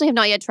unfortunately have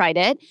not yet tried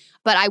it,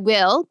 but I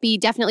will be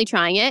definitely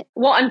trying it.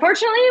 Well,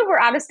 unfortunately, we're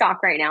out of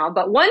stock right now.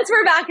 But once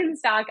we're back in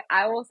stock,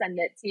 I will send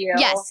it to you.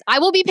 Yes, I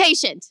will be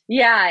patient.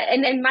 Yeah.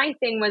 And my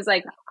thing was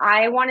like,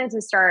 I wanted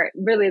to start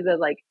really the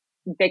like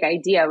big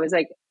idea was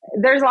like,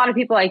 there's a lot of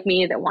people like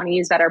me that want to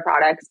use better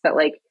products, but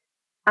like,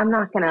 I'm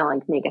not going to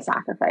like make a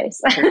sacrifice.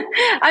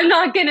 I'm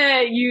not going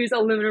to use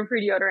aluminum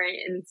free deodorant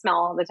and smell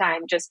all the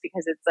time just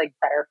because it's like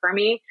better for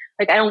me.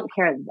 Like I don't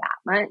care that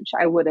much.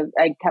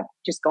 I kept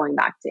just going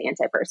back to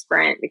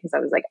antiperspirant because I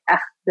was like,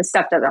 this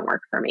stuff doesn't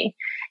work for me.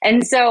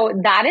 And so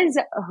that is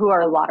who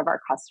a lot of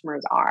our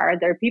customers are.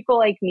 They're people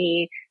like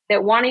me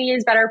that want to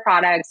use better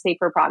products,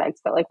 safer products,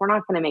 but like, we're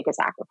not going to make a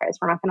sacrifice.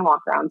 We're not going to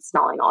walk around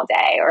smelling all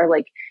day or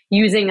like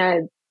using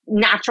a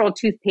natural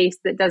toothpaste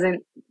that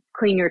doesn't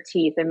clean your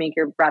teeth and make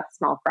your breath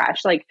smell fresh.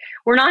 Like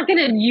we're not going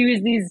to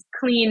use these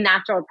clean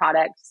natural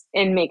products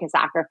and make a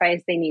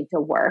sacrifice. They need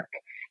to work.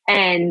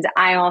 And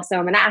I also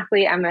am an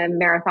athlete. I'm a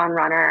marathon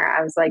runner.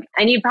 I was like,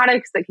 I need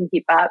products that can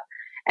keep up.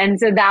 And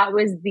so that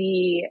was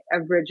the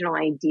original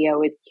idea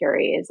with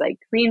Curie is like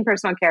clean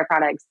personal care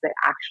products that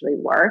actually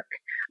work,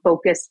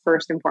 focused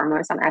first and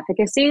foremost on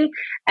efficacy.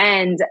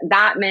 And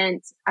that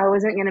meant I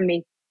wasn't going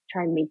to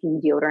try making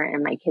deodorant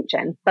in my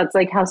kitchen. That's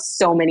like how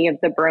so many of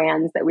the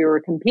brands that we were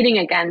competing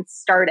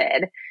against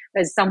started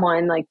as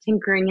someone like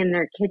tinkering in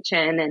their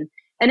kitchen and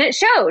it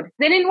showed.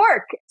 They didn't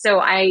work. So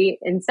I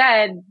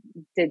instead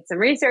did some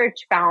research,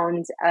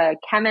 found a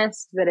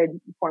chemist that had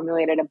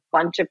formulated a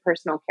bunch of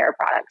personal care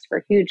products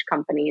for huge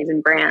companies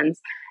and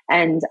brands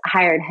and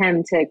hired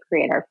him to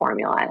create our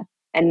formula.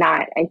 And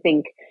that I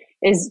think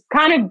is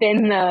kind of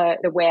been the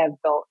way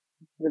I've built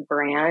the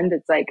brand.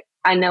 It's like,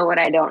 I know what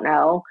I don't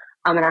know.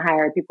 I'm going to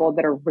hire people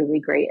that are really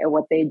great at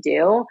what they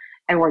do,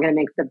 and we're going to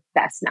make the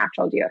best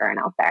natural deodorant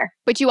out there.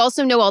 But you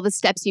also know all the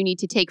steps you need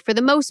to take for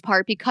the most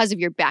part because of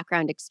your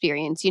background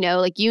experience.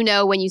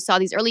 When you saw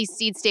these early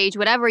seed stage,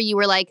 whatever, you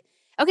were like,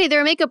 okay,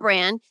 they're a makeup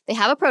brand. They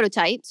have a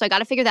prototype. So I got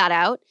to figure that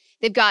out.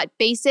 They've got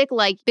basic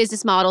like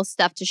business model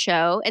stuff to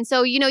show. And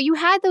so, you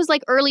had those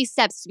like early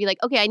steps to be like,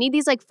 okay, I need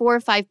these like 4 or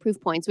 5 proof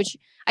points, which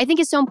I think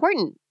is so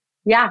important.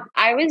 Yeah,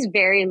 I was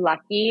very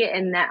lucky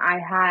in that I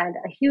had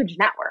a huge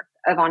network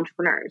of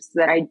entrepreneurs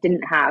that I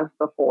didn't have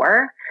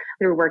before.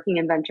 Through working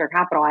in venture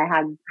capital, I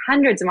had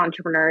hundreds of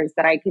entrepreneurs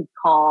that I could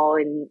call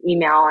and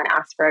email and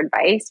ask for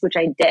advice, which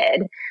I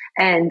did.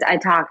 And I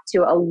talked to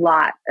a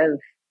lot of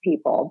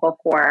people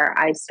before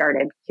I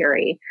started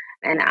Curie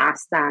and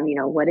asked them,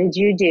 what did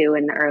you do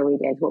in the early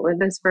days? What were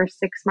those first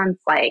 6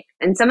 months like?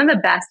 And some of the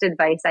best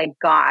advice I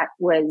got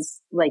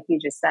was, like you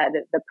just said,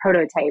 the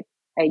prototype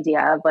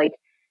idea of like,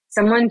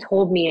 someone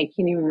told me, I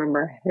can't even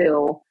remember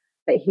who,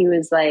 but he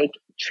was like,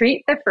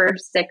 treat the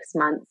first 6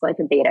 months like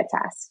a beta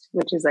test,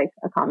 which is like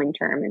a common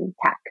term in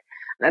tech.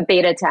 A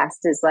beta test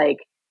is like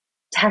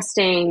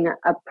testing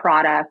a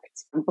product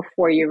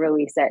before you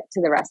release it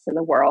to the rest of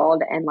the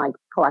world and like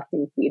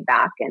collecting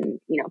feedback and,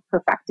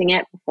 perfecting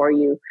it before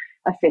you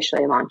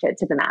officially launch it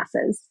to the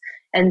masses.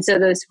 And so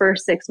those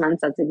first 6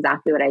 months, that's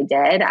exactly what I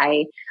did.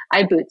 I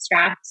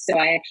bootstrapped. So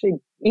I actually,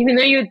 even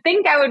though you'd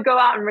think I would go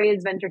out and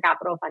raise venture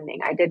capital funding,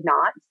 I did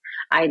not.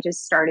 I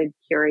just started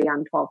Curie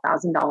on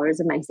 $12,000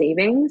 of my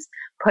savings,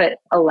 put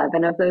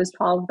 11 of those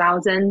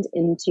 12,000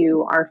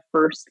 into our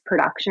first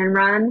production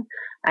run.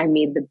 I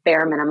made the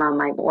bare minimum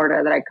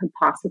order that I could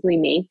possibly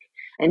make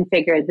and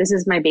figured this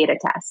is my beta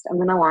test. I'm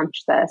going to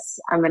launch this.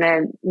 I'm going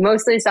to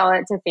mostly sell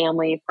it to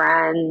family,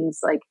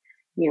 friends,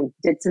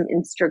 did some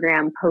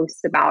Instagram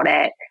posts about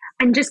it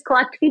and just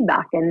collect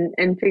feedback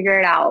and figure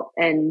it out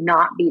and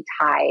not be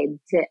tied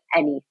to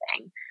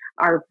anything.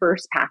 Our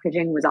first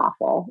packaging was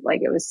awful.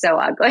 It was so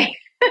ugly.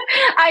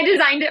 I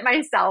designed it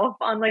myself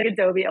on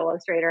Adobe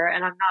Illustrator,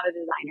 and I'm not a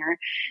designer,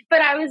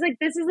 but I was like,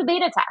 this is a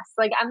beta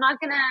test. I'm not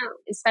going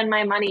to spend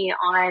my money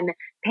on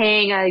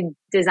paying a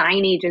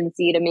design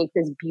agency to make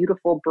this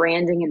beautiful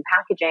branding and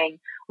packaging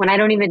when I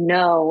don't even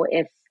know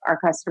if our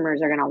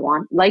customers are going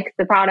to like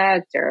the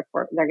product or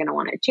if they're going to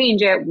want to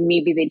change it.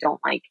 Maybe they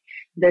don't like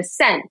the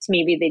scent.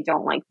 Maybe they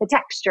don't like the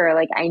texture.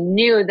 I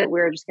knew that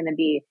we were just going to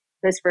be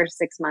this first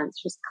 6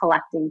 months just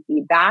collecting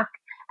feedback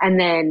and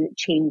then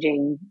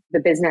changing the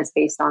business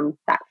based on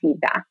that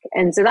feedback.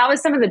 And so that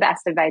was some of the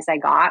best advice I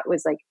got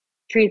was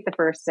treat the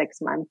first 6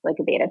 months like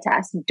a beta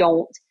test.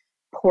 Don't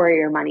pour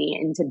your money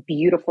into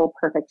beautiful,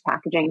 perfect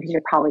packaging because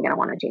you're probably going to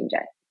want to change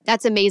it.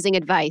 That's amazing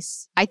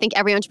advice. I think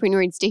every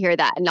entrepreneur needs to hear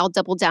that. And I'll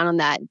double down on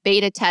that.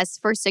 Beta test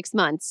for 6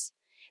 months.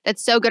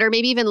 That's so good. Or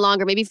maybe even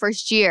longer, maybe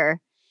first year.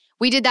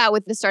 We did that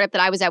with the startup that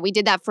I was at. We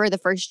did that for the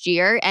first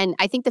year. And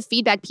I think the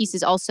feedback piece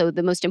is also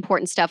the most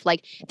important stuff.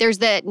 There's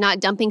the not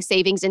dumping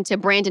savings into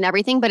brand and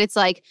everything, but it's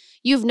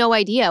you have no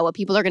idea what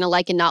people are going to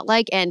like and not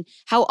like and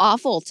how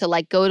awful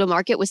to go to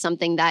market with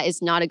something that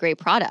is not a great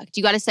product.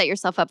 You got to set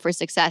yourself up for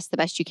success the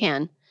best you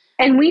can.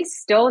 And we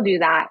still do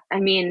that. I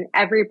mean,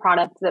 every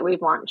product that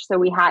we've launched. So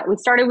we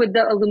started with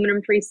the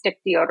aluminum-free stick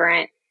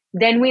deodorant.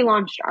 Then we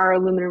launched our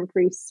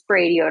aluminum-free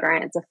spray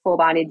deodorant. It's a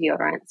full-body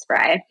deodorant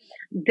spray.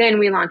 Then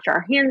we launched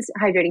our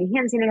hydrating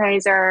hand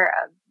sanitizer,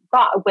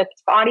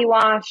 whipped body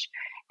wash.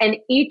 And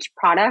each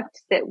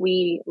product that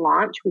we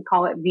launch, we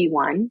call it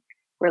V1.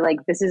 We're like,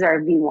 this is our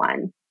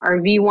V1. Our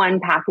V1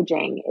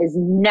 packaging is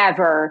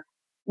never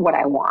what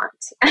I want.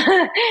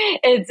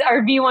 It's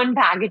our V1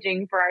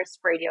 packaging for our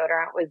spray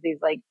deodorant was these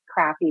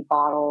crappy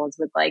bottles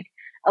with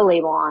a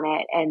label on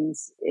it. And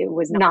it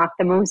was not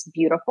the most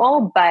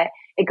beautiful, but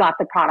it got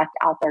the product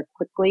out there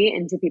quickly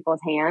into people's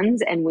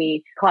hands. And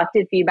we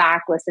collected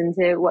feedback, listened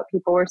to what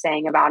people were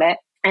saying about it,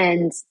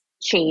 and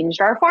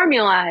changed our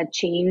formula,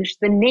 changed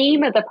the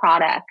name of the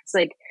products,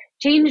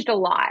 changed a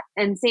lot.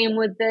 And same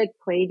with the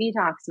clay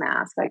detox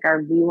mask,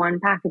 our V1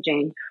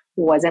 packaging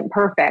wasn't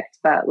perfect,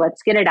 but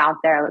let's get it out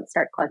there. Let's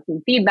start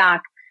collecting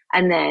feedback.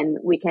 And then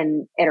we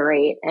can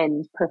iterate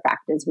and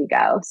perfect as we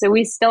go. So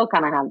we still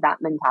kind of have that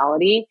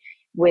mentality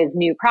with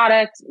new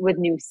products, with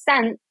new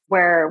scents,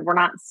 where we're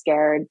not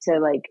scared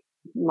to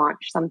launch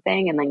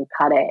something and then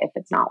cut it if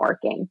it's not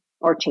working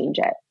or change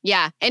it.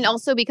 Yeah. And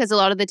also because a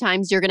lot of the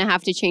times you're going to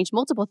have to change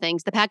multiple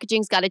things. The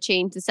packaging's got to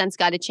change, the scent's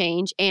got to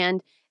change,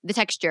 and the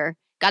texture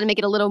got to make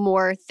it a little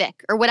more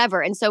thick or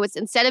whatever. And so it's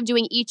instead of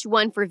doing each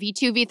one for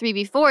V2,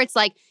 V3, V4, it's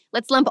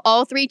let's lump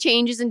all 3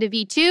 changes into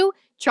V2,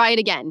 try it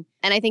again.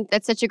 And I think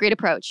that's such a great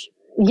approach.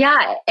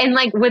 Yeah. And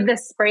with the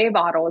spray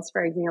bottles,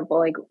 for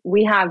example,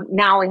 we have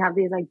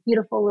these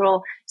beautiful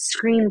little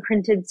screen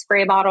printed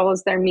spray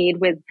bottles. They're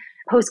made with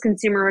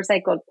post-consumer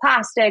recycled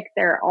plastic.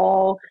 They're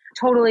all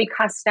totally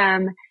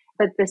custom.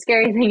 But the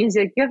scary thing is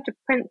you have to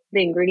print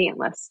the ingredient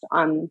list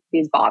on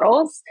these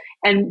bottles.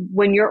 And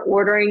when you're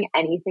ordering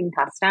anything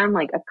custom,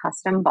 like a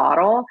custom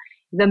bottle,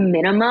 the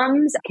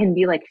minimums can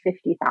be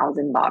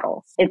 50,000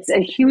 bottles. It's a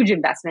huge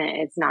investment.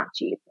 It's not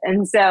cheap.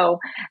 And so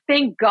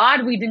thank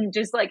God we didn't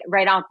just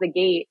right out the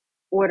gate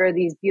order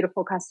these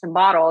beautiful custom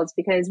bottles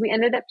because we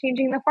ended up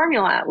changing the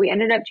formula. We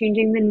ended up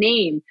changing the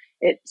name.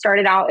 It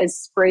started out as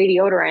spray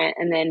deodorant,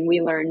 and then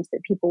we learned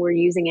that people were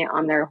using it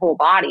on their whole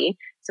body.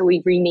 So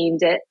we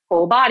renamed it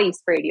Full Body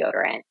Spray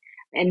Deodorant.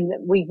 And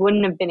we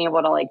wouldn't have been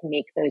able to like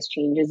make those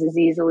changes as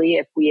easily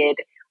if we had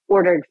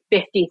ordered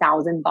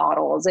 50,000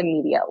 bottles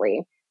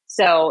immediately.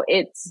 So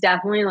it's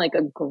definitely like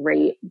a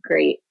great,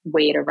 great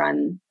way to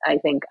run, I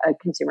think, a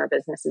consumer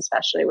business,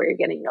 especially where you're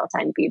getting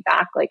real-time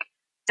feedback. Like,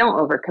 don't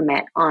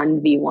overcommit on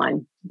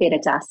V1. Beta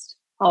test.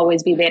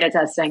 Always be beta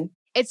testing.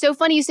 It's so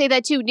funny you say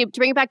that too. To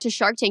bring it back to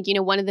Shark Tank,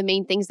 one of the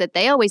main things that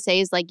they always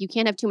say is like, you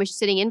can't have too much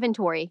sitting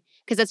inventory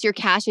because that's your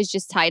cash is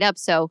just tied up.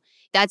 So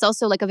that's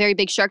also like a very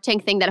big Shark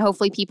Tank thing that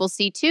hopefully people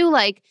see too.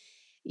 Like,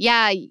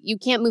 yeah, you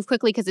can't move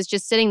quickly because it's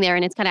just sitting there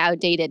and it's kind of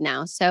outdated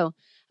now. So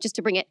just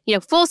to bring it,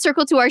 full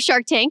circle to our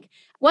Shark Tank.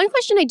 One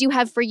question I do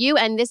have for you,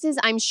 and this is,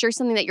 I'm sure,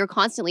 something that you're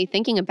constantly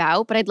thinking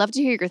about, but I'd love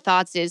to hear your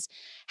thoughts is,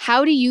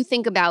 how do you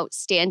think about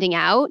standing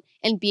out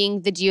and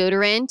being the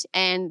deodorant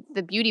and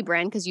the beauty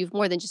brand, because you've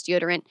more than just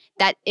deodorant,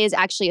 that is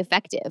actually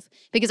effective?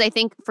 Because I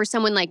think for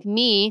someone like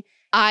me,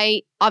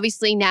 I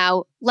obviously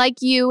now, like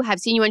you, have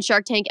seen you on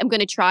Shark Tank. I'm going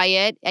to try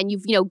it. And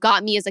you've,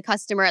 got me as a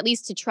customer at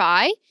least to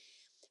try.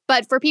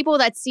 But for people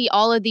that see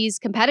all of these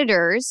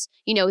competitors,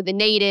 the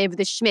Native,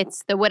 the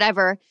Schmitz, the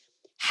whatever,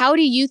 how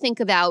do you think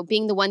about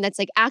being the one that's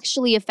like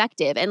actually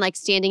effective and like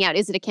standing out?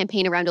 Is it a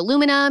campaign around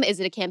aluminum? Is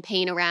it a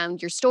campaign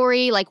around your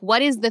story? Like,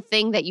 what is the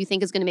thing that you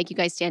think is going to make you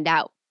guys stand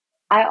out?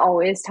 I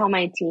always tell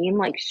my team,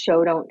 like,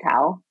 show, don't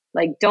tell.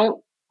 Like,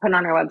 don't put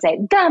on our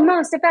website, the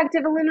most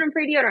effective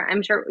aluminum-free deodorant.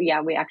 I'm sure,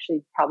 yeah, we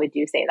actually probably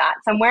do say that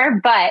somewhere,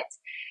 but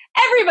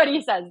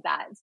everybody says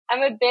that.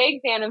 I'm a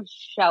big fan of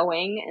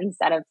showing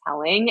instead of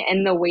telling.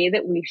 And the way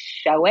that we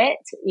show it,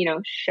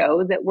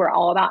 show that we're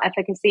all about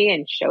efficacy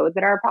and show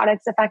that our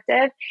product's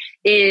effective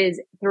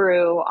is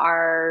through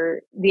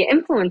the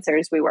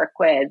influencers we work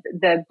with,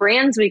 the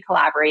brands we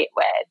collaborate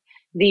with,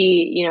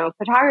 the,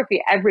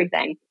 photography,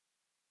 everything.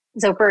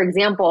 So for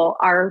example,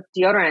 our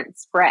deodorant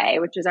spray,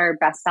 which is our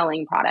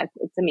best-selling product,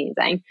 it's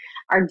amazing.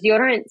 Our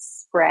deodorant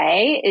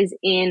spray is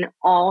in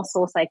all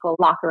SoulCycle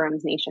locker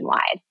rooms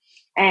nationwide.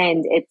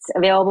 And it's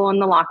available in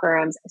the locker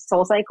rooms.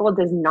 SoulCycle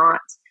does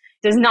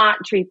not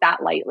treat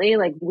that lightly.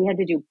 Like, we had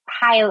to do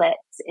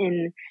pilots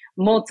in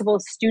multiple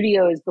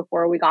studios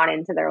before we got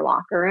into their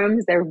locker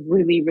rooms. They're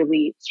really,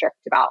 really strict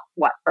about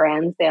what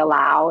brands they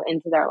allow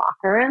into their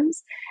locker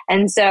rooms.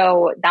 And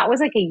so that was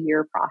like a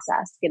year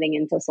process getting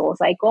into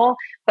SoulCycle.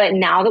 But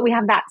now that we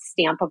have that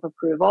stamp of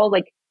approval,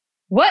 like,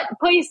 what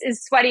place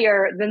is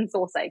sweatier than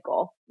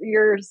SoulCycle?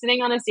 You're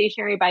sitting on a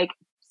stationary bike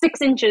 6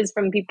 inches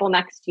from people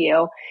next to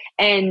you,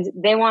 and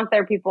they want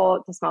their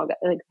people to smell good.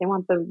 Like, they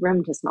want the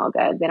room to smell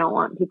good. They don't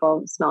want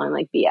people smelling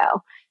like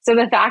BO. So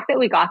the fact that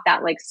we got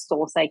that like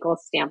SoulCycle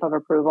stamp of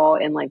approval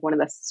in like one of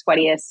the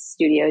sweatiest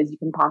studios you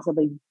can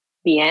possibly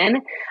be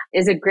in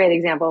is a great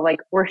example of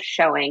like, we're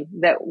showing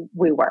that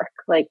we work.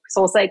 Like,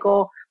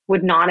 SoulCycle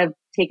would not have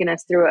taken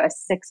us through a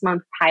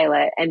 6-month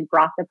pilot and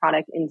brought the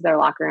product into their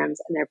locker rooms,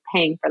 and they're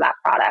paying for that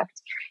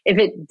product if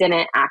it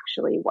didn't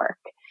actually work.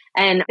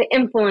 And the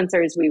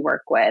influencers we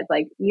work with,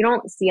 like, you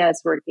don't see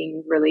us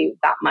working really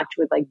that much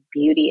with like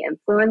beauty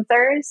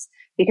influencers,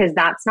 because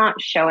that's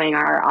not showing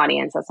our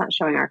audience, that's not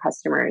showing our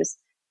customers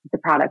the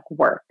product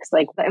works.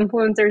 Like, the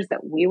influencers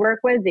that we work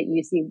with that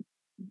you see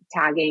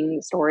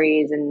tagging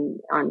stories and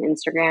on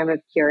Instagram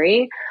of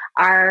Curie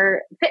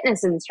are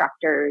fitness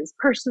instructors,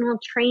 personal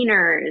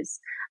trainers,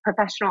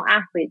 professional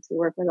athletes. We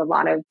work with a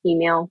lot of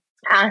female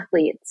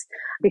athletes,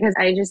 because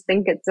I just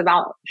think it's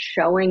about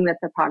showing that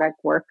the product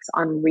works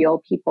on real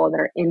people that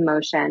are in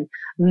motion,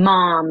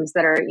 moms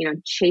that are,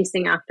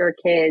 chasing after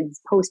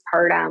kids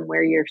postpartum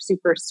where you're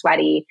super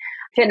sweaty.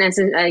 Fitness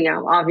is,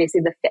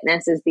 obviously the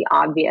fitness is the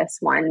obvious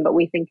one, but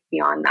we think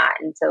beyond that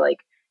into like,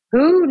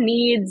 who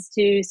needs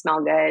to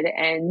smell good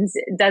and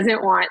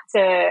doesn't want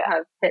to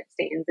have fit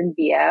stains and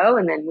BO,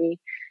 and then we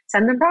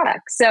send them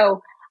products.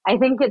 So I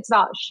think it's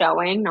about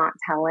showing, not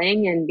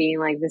telling, and being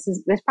like, this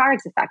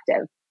product's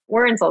effective.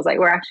 We're in SoulCycle.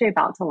 We're actually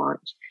about to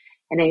launch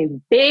in a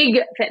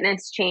big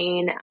fitness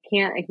chain.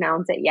 Can't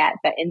announce it yet,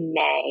 but in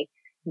May,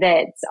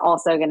 that's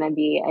also going to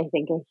be, I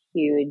think, a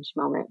huge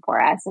moment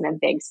for us and a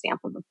big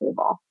stamp of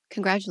approval.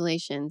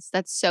 Congratulations.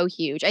 That's so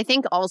huge. I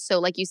think also,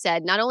 like you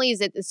said, not only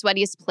is it the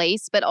sweatiest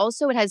place, but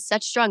also it has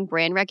such strong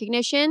brand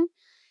recognition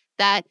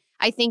that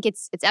I think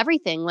it's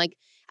everything. Like,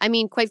 I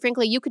mean, quite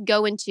frankly, you could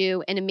go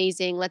into an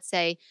amazing, let's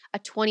say, a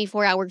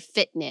 24-hour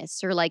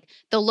fitness, or like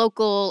the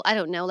local, I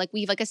don't know, like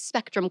we have like a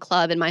Spectrum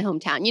Club in my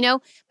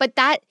hometown, but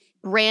that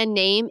brand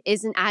name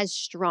isn't as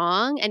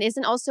strong and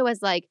isn't also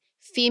as like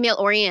female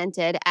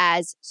oriented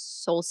as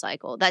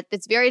SoulCycle.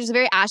 It's just a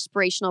very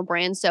aspirational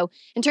brand. So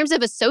in terms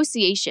of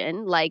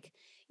association, like,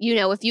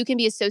 if you can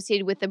be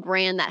associated with a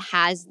brand that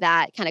has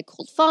that kind of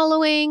cult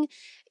following,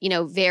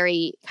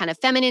 very kind of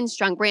feminine,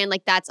 strong brand,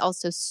 like, that's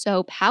also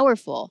so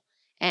powerful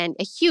and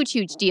a huge,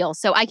 huge deal.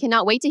 So I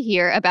cannot wait to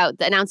hear about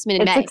the announcement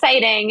in May. It's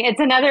exciting.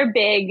 It's another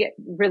big,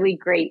 really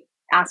great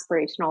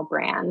aspirational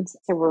brand.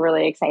 So we're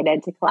really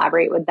excited to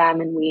collaborate with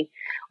them. And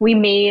we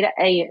made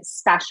a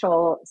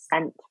special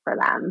scent for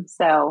them.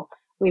 So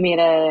we made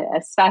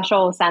a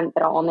special scent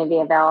that'll only be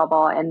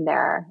available in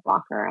their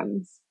locker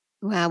rooms.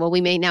 Wow. Well, we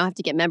may now have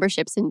to get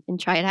memberships and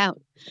try it out.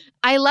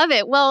 I love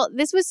it. Well,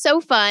 this was so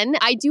fun.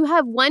 I do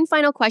have one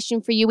final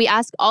question for you. We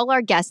ask all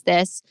our guests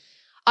this.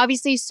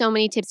 Obviously, so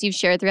many tips you've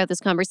shared throughout this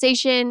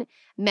conversation,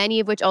 many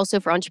of which also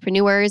for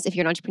entrepreneurs. If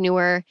you're an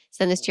entrepreneur,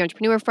 send this to your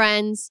entrepreneur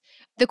friends.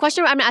 The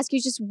question I'm going to ask you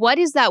is just what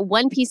is that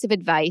one piece of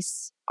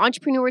advice,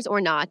 entrepreneurs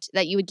or not,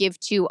 that you would give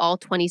to all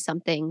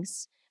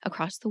 20-somethings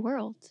across the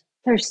world?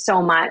 There's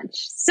so much,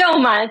 so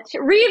much.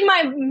 Read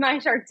my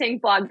Shark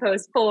Tank blog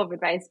post full of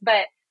advice.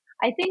 But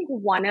I think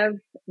one of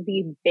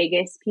the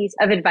biggest piece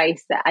of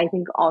advice that I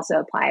think also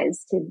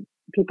applies to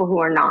people who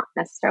are not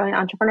necessarily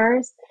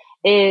entrepreneurs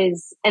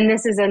is, and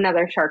this is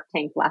another Shark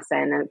Tank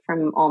lesson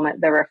from all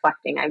the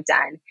reflecting I've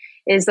done,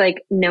 is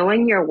like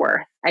knowing your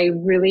worth. I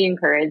really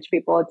encourage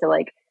people to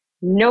like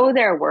know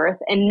their worth,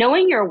 and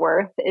knowing your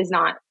worth is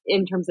not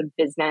in terms of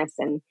business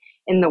and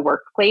in the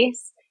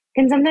workplace,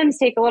 can sometimes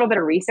take a little bit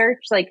of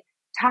research. Like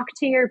talk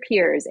to your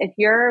peers. If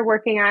you're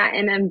working at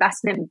an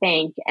investment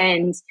bank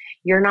and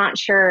you're not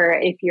sure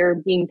if you're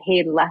being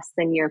paid less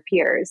than your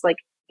peers, like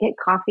get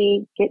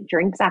coffee, get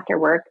drinks after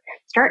work,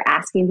 start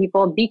asking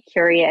people, be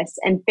curious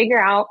and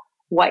figure out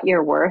what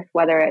you're worth,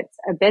 whether it's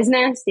a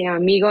business,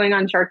 me going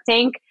on Shark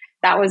Tank,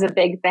 that was a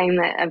big thing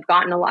that I've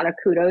gotten a lot of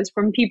kudos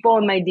from people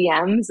in my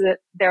DMs that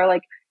they're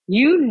like,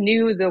 you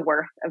knew the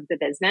worth of the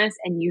business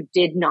and you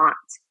did not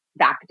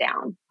back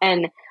down.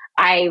 And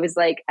I was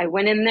like, I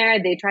went in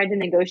there, they tried to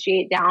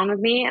negotiate down with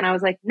me. And I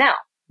was like, no,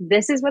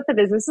 this is what the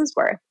business is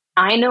worth.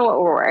 I know what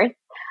we're worth.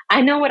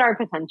 I know what our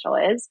potential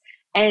is.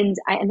 And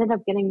I ended up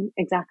getting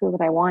exactly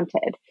what I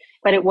wanted.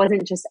 But it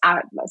wasn't just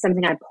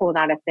something I pulled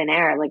out of thin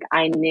air. Like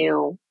I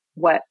knew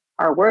what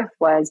our worth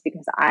was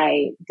because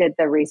I did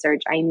the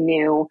research. I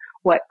knew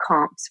what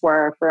comps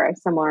were for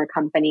similar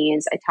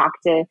companies. I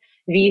talked to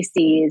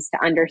VCs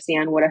to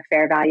understand what a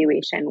fair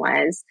valuation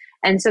was.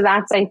 And so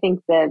that's, I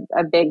think,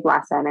 a big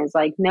lesson is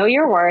like, know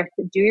your worth,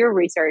 do your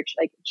research.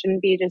 Like it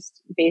shouldn't be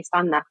just based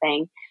on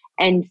nothing,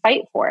 and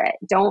fight for it.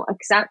 Don't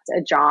accept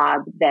a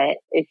job that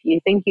if you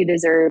think you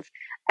deserve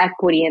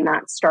equity in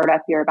that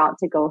startup you're about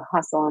to go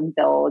hustle and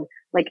build,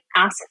 like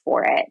ask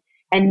for it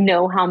and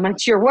know how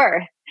much you're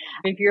worth.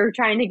 If you're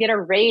trying to get a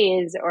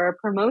raise or a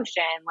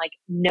promotion, like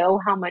know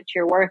how much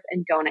you're worth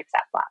and don't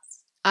accept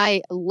less.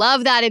 I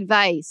love that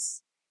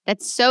advice.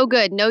 That's so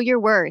good. Know your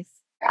worth.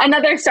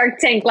 Another Shark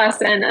Tank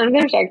lesson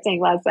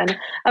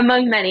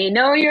among many.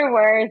 Know your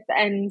worth.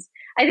 And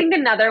I think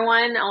another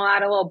one, I'll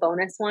add a little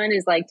bonus one,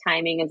 is like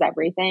timing is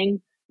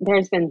everything.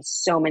 There's been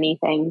so many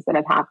things that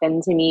have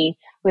happened to me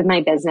with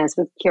my business,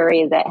 with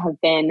Curie, that have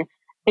been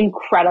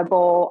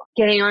incredible.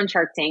 Getting on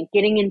Shark Tank,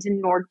 getting into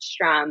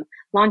Nordstrom,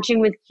 launching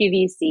with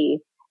QVC.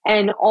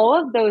 And all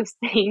of those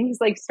things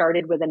like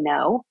started with a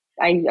no.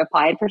 I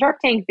applied for Shark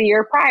Tank the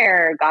year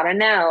prior, got a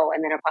no,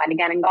 and then applied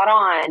again and got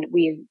on.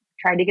 We've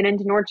tried to get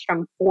into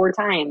Nordstrom 4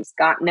 times,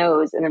 got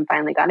no's, and then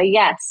finally got a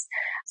yes.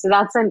 So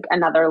that's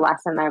another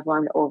lesson that I've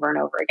learned over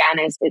and over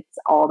again is it's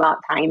all about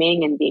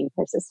timing and being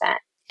persistent.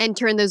 And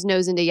turn those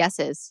no's into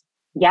yeses.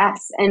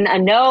 Yes. And a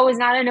no is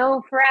not a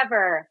no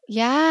forever.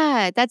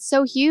 Yeah, that's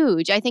so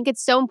huge. I think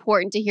it's so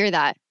important to hear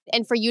that.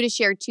 And for you to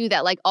share too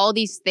that like all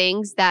these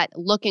things that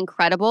look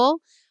incredible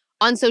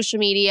on social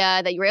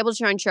media that you were able to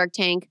share on Shark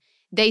Tank,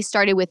 they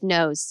started with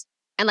no's.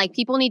 And like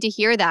people need to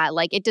hear that.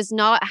 Like it does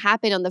not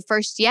happen on the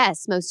first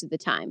yes most of the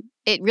time.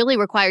 It really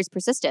requires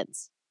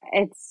persistence.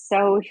 It's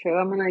so true.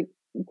 I'm going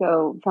to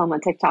go film a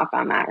TikTok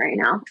on that right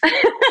now.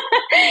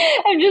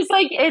 I'm just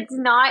like, it's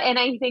not. And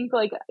I think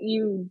like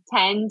you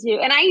tend to,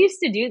 and I used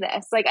to do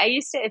this. Like I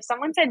used to, if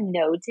someone said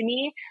no to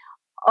me,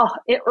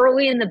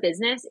 early in the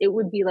business, it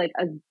would be like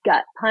a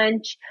gut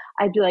punch.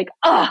 I'd be like,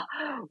 oh,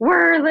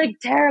 we're like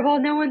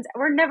terrible.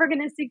 We're never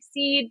going to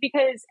succeed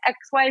because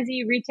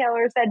XYZ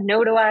retailer said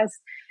no to us.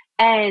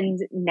 And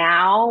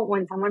now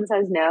when someone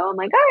says no, I'm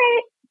like, all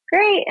right,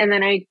 great. And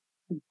then I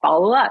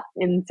follow up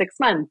in 6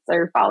 months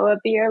or follow up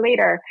a year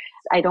later.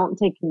 I don't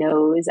take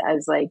no's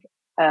as like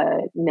a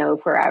no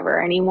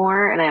forever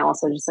anymore. And I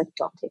also just like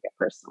don't take it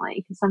personally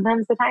because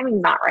sometimes the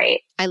timing's not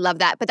right. I love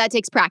that. But that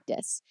takes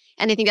practice.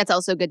 And I think that's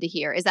also good to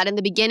hear is that in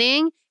the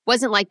beginning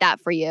wasn't like that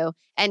for you.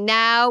 And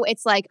now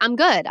it's like, I'm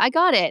good. I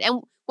got it.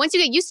 And once you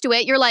get used to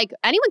it, you're like,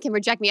 anyone can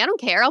reject me. I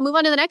don't care. I'll move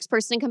on to the next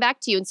person and come back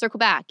to you and circle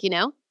back, you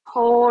know?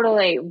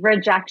 Totally.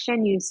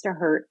 Rejection used to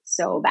hurt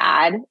so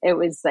bad. It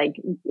was like,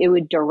 it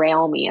would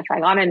derail me. If I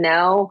got a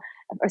no,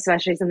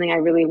 especially something I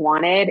really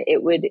wanted,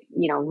 it would,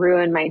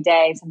 ruin my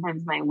day,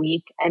 sometimes my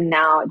week. And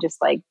now it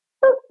just like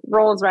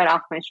rolls right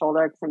off my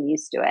shoulder because I'm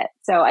used to it.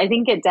 So I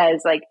think it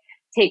does like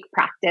take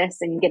practice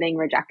and getting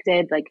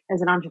rejected. Like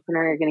as an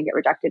entrepreneur, you're going to get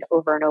rejected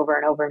over and over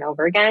and over and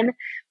over again.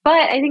 But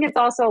I think it's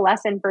also a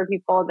lesson for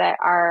people that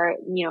are,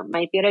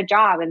 might be at a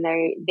job and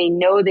they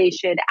know they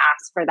should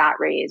ask for that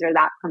raise or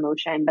that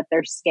promotion, but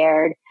they're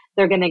scared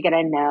they're going to get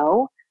a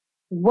no.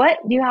 what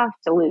do you have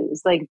to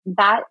lose? Like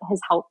that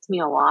has helped me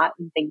a lot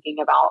in thinking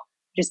about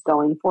just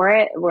going for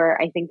it, where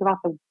I think about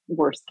the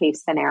worst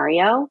case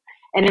scenario.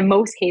 And in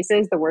most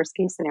cases, the worst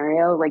case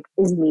scenario like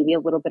is maybe a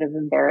little bit of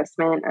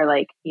embarrassment or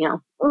like,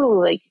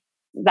 oh, like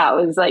that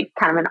was like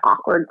kind of an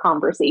awkward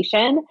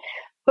conversation,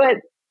 but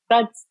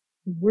that's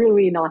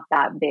really not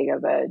that big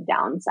of a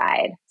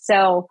downside.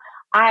 So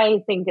I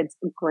think it's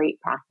a great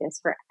practice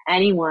for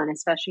anyone,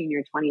 especially in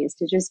your 20s,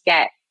 to just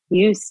get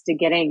used to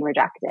getting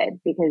rejected,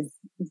 because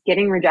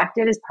getting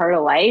rejected is part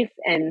of life.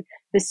 And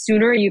the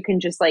sooner you can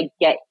just like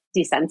get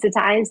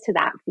desensitized to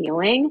that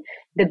feeling,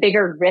 the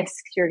bigger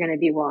risks you're going to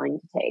be willing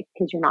to take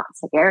because you're not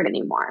scared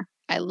anymore.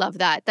 I love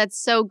that.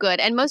 That's so good.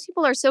 And most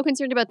people are so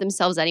concerned about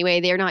themselves anyway.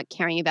 They're not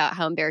caring about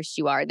how embarrassed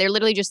you are. They're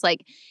literally just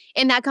like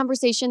in that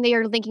conversation, they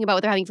are thinking about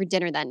what they're having for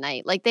dinner that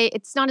night. Like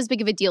it's not as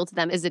big of a deal to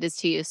them as it is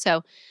to you.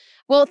 So,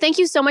 well, thank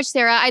you so much,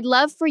 Sarah. I'd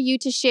love for you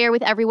to share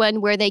with everyone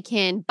where they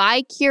can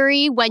buy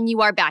Curie when you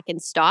are back in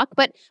stock.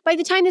 But by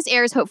the time this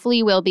airs, hopefully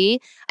you will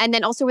be. And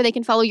then also where they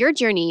can follow your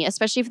journey,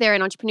 especially if they're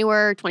an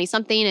entrepreneur,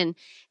 20-something, and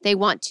they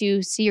want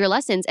to see your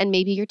lessons and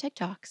maybe your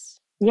TikToks.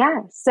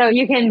 Yeah. So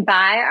you can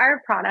buy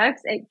our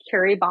products at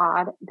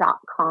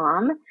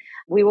curiebod.com.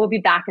 We will be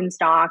back in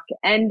stock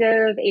end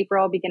of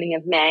April, beginning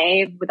of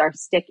May with our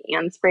stick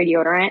and spray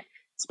deodorant.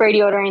 Spray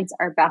deodorants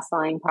are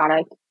best-selling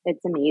product.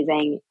 It's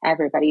amazing.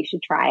 Everybody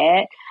should try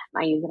it.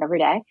 I use it every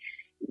day.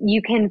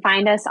 You can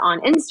find us on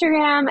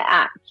Instagram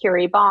at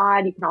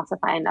curiebod. You can also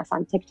find us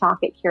on TikTok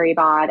at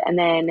curiebod. And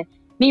then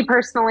me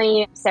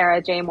personally,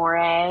 Sarah J.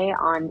 Moret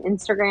on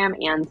Instagram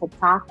and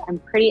TikTok.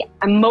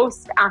 I'm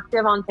most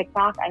active on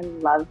TikTok. I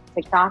love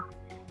TikTok.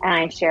 And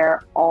I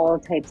share all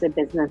types of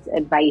business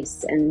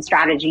advice and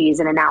strategies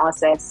and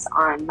analysis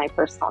on my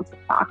personal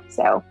TikTok.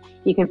 So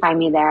you can find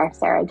me there,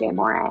 Sarah J.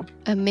 Moret.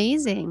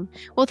 Amazing.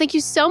 Well, thank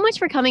you so much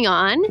for coming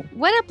on.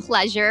 What a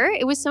pleasure.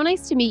 It was so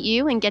nice to meet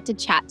you and get to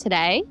chat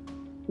today.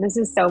 This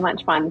is so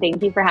much fun.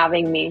 Thank you for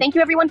having me. Thank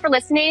you, everyone, for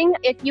listening.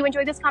 If you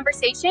enjoyed this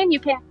conversation, you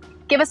can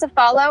give us a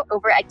follow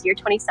over at Dear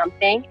 20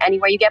 Something,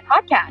 anywhere you get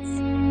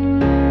podcasts.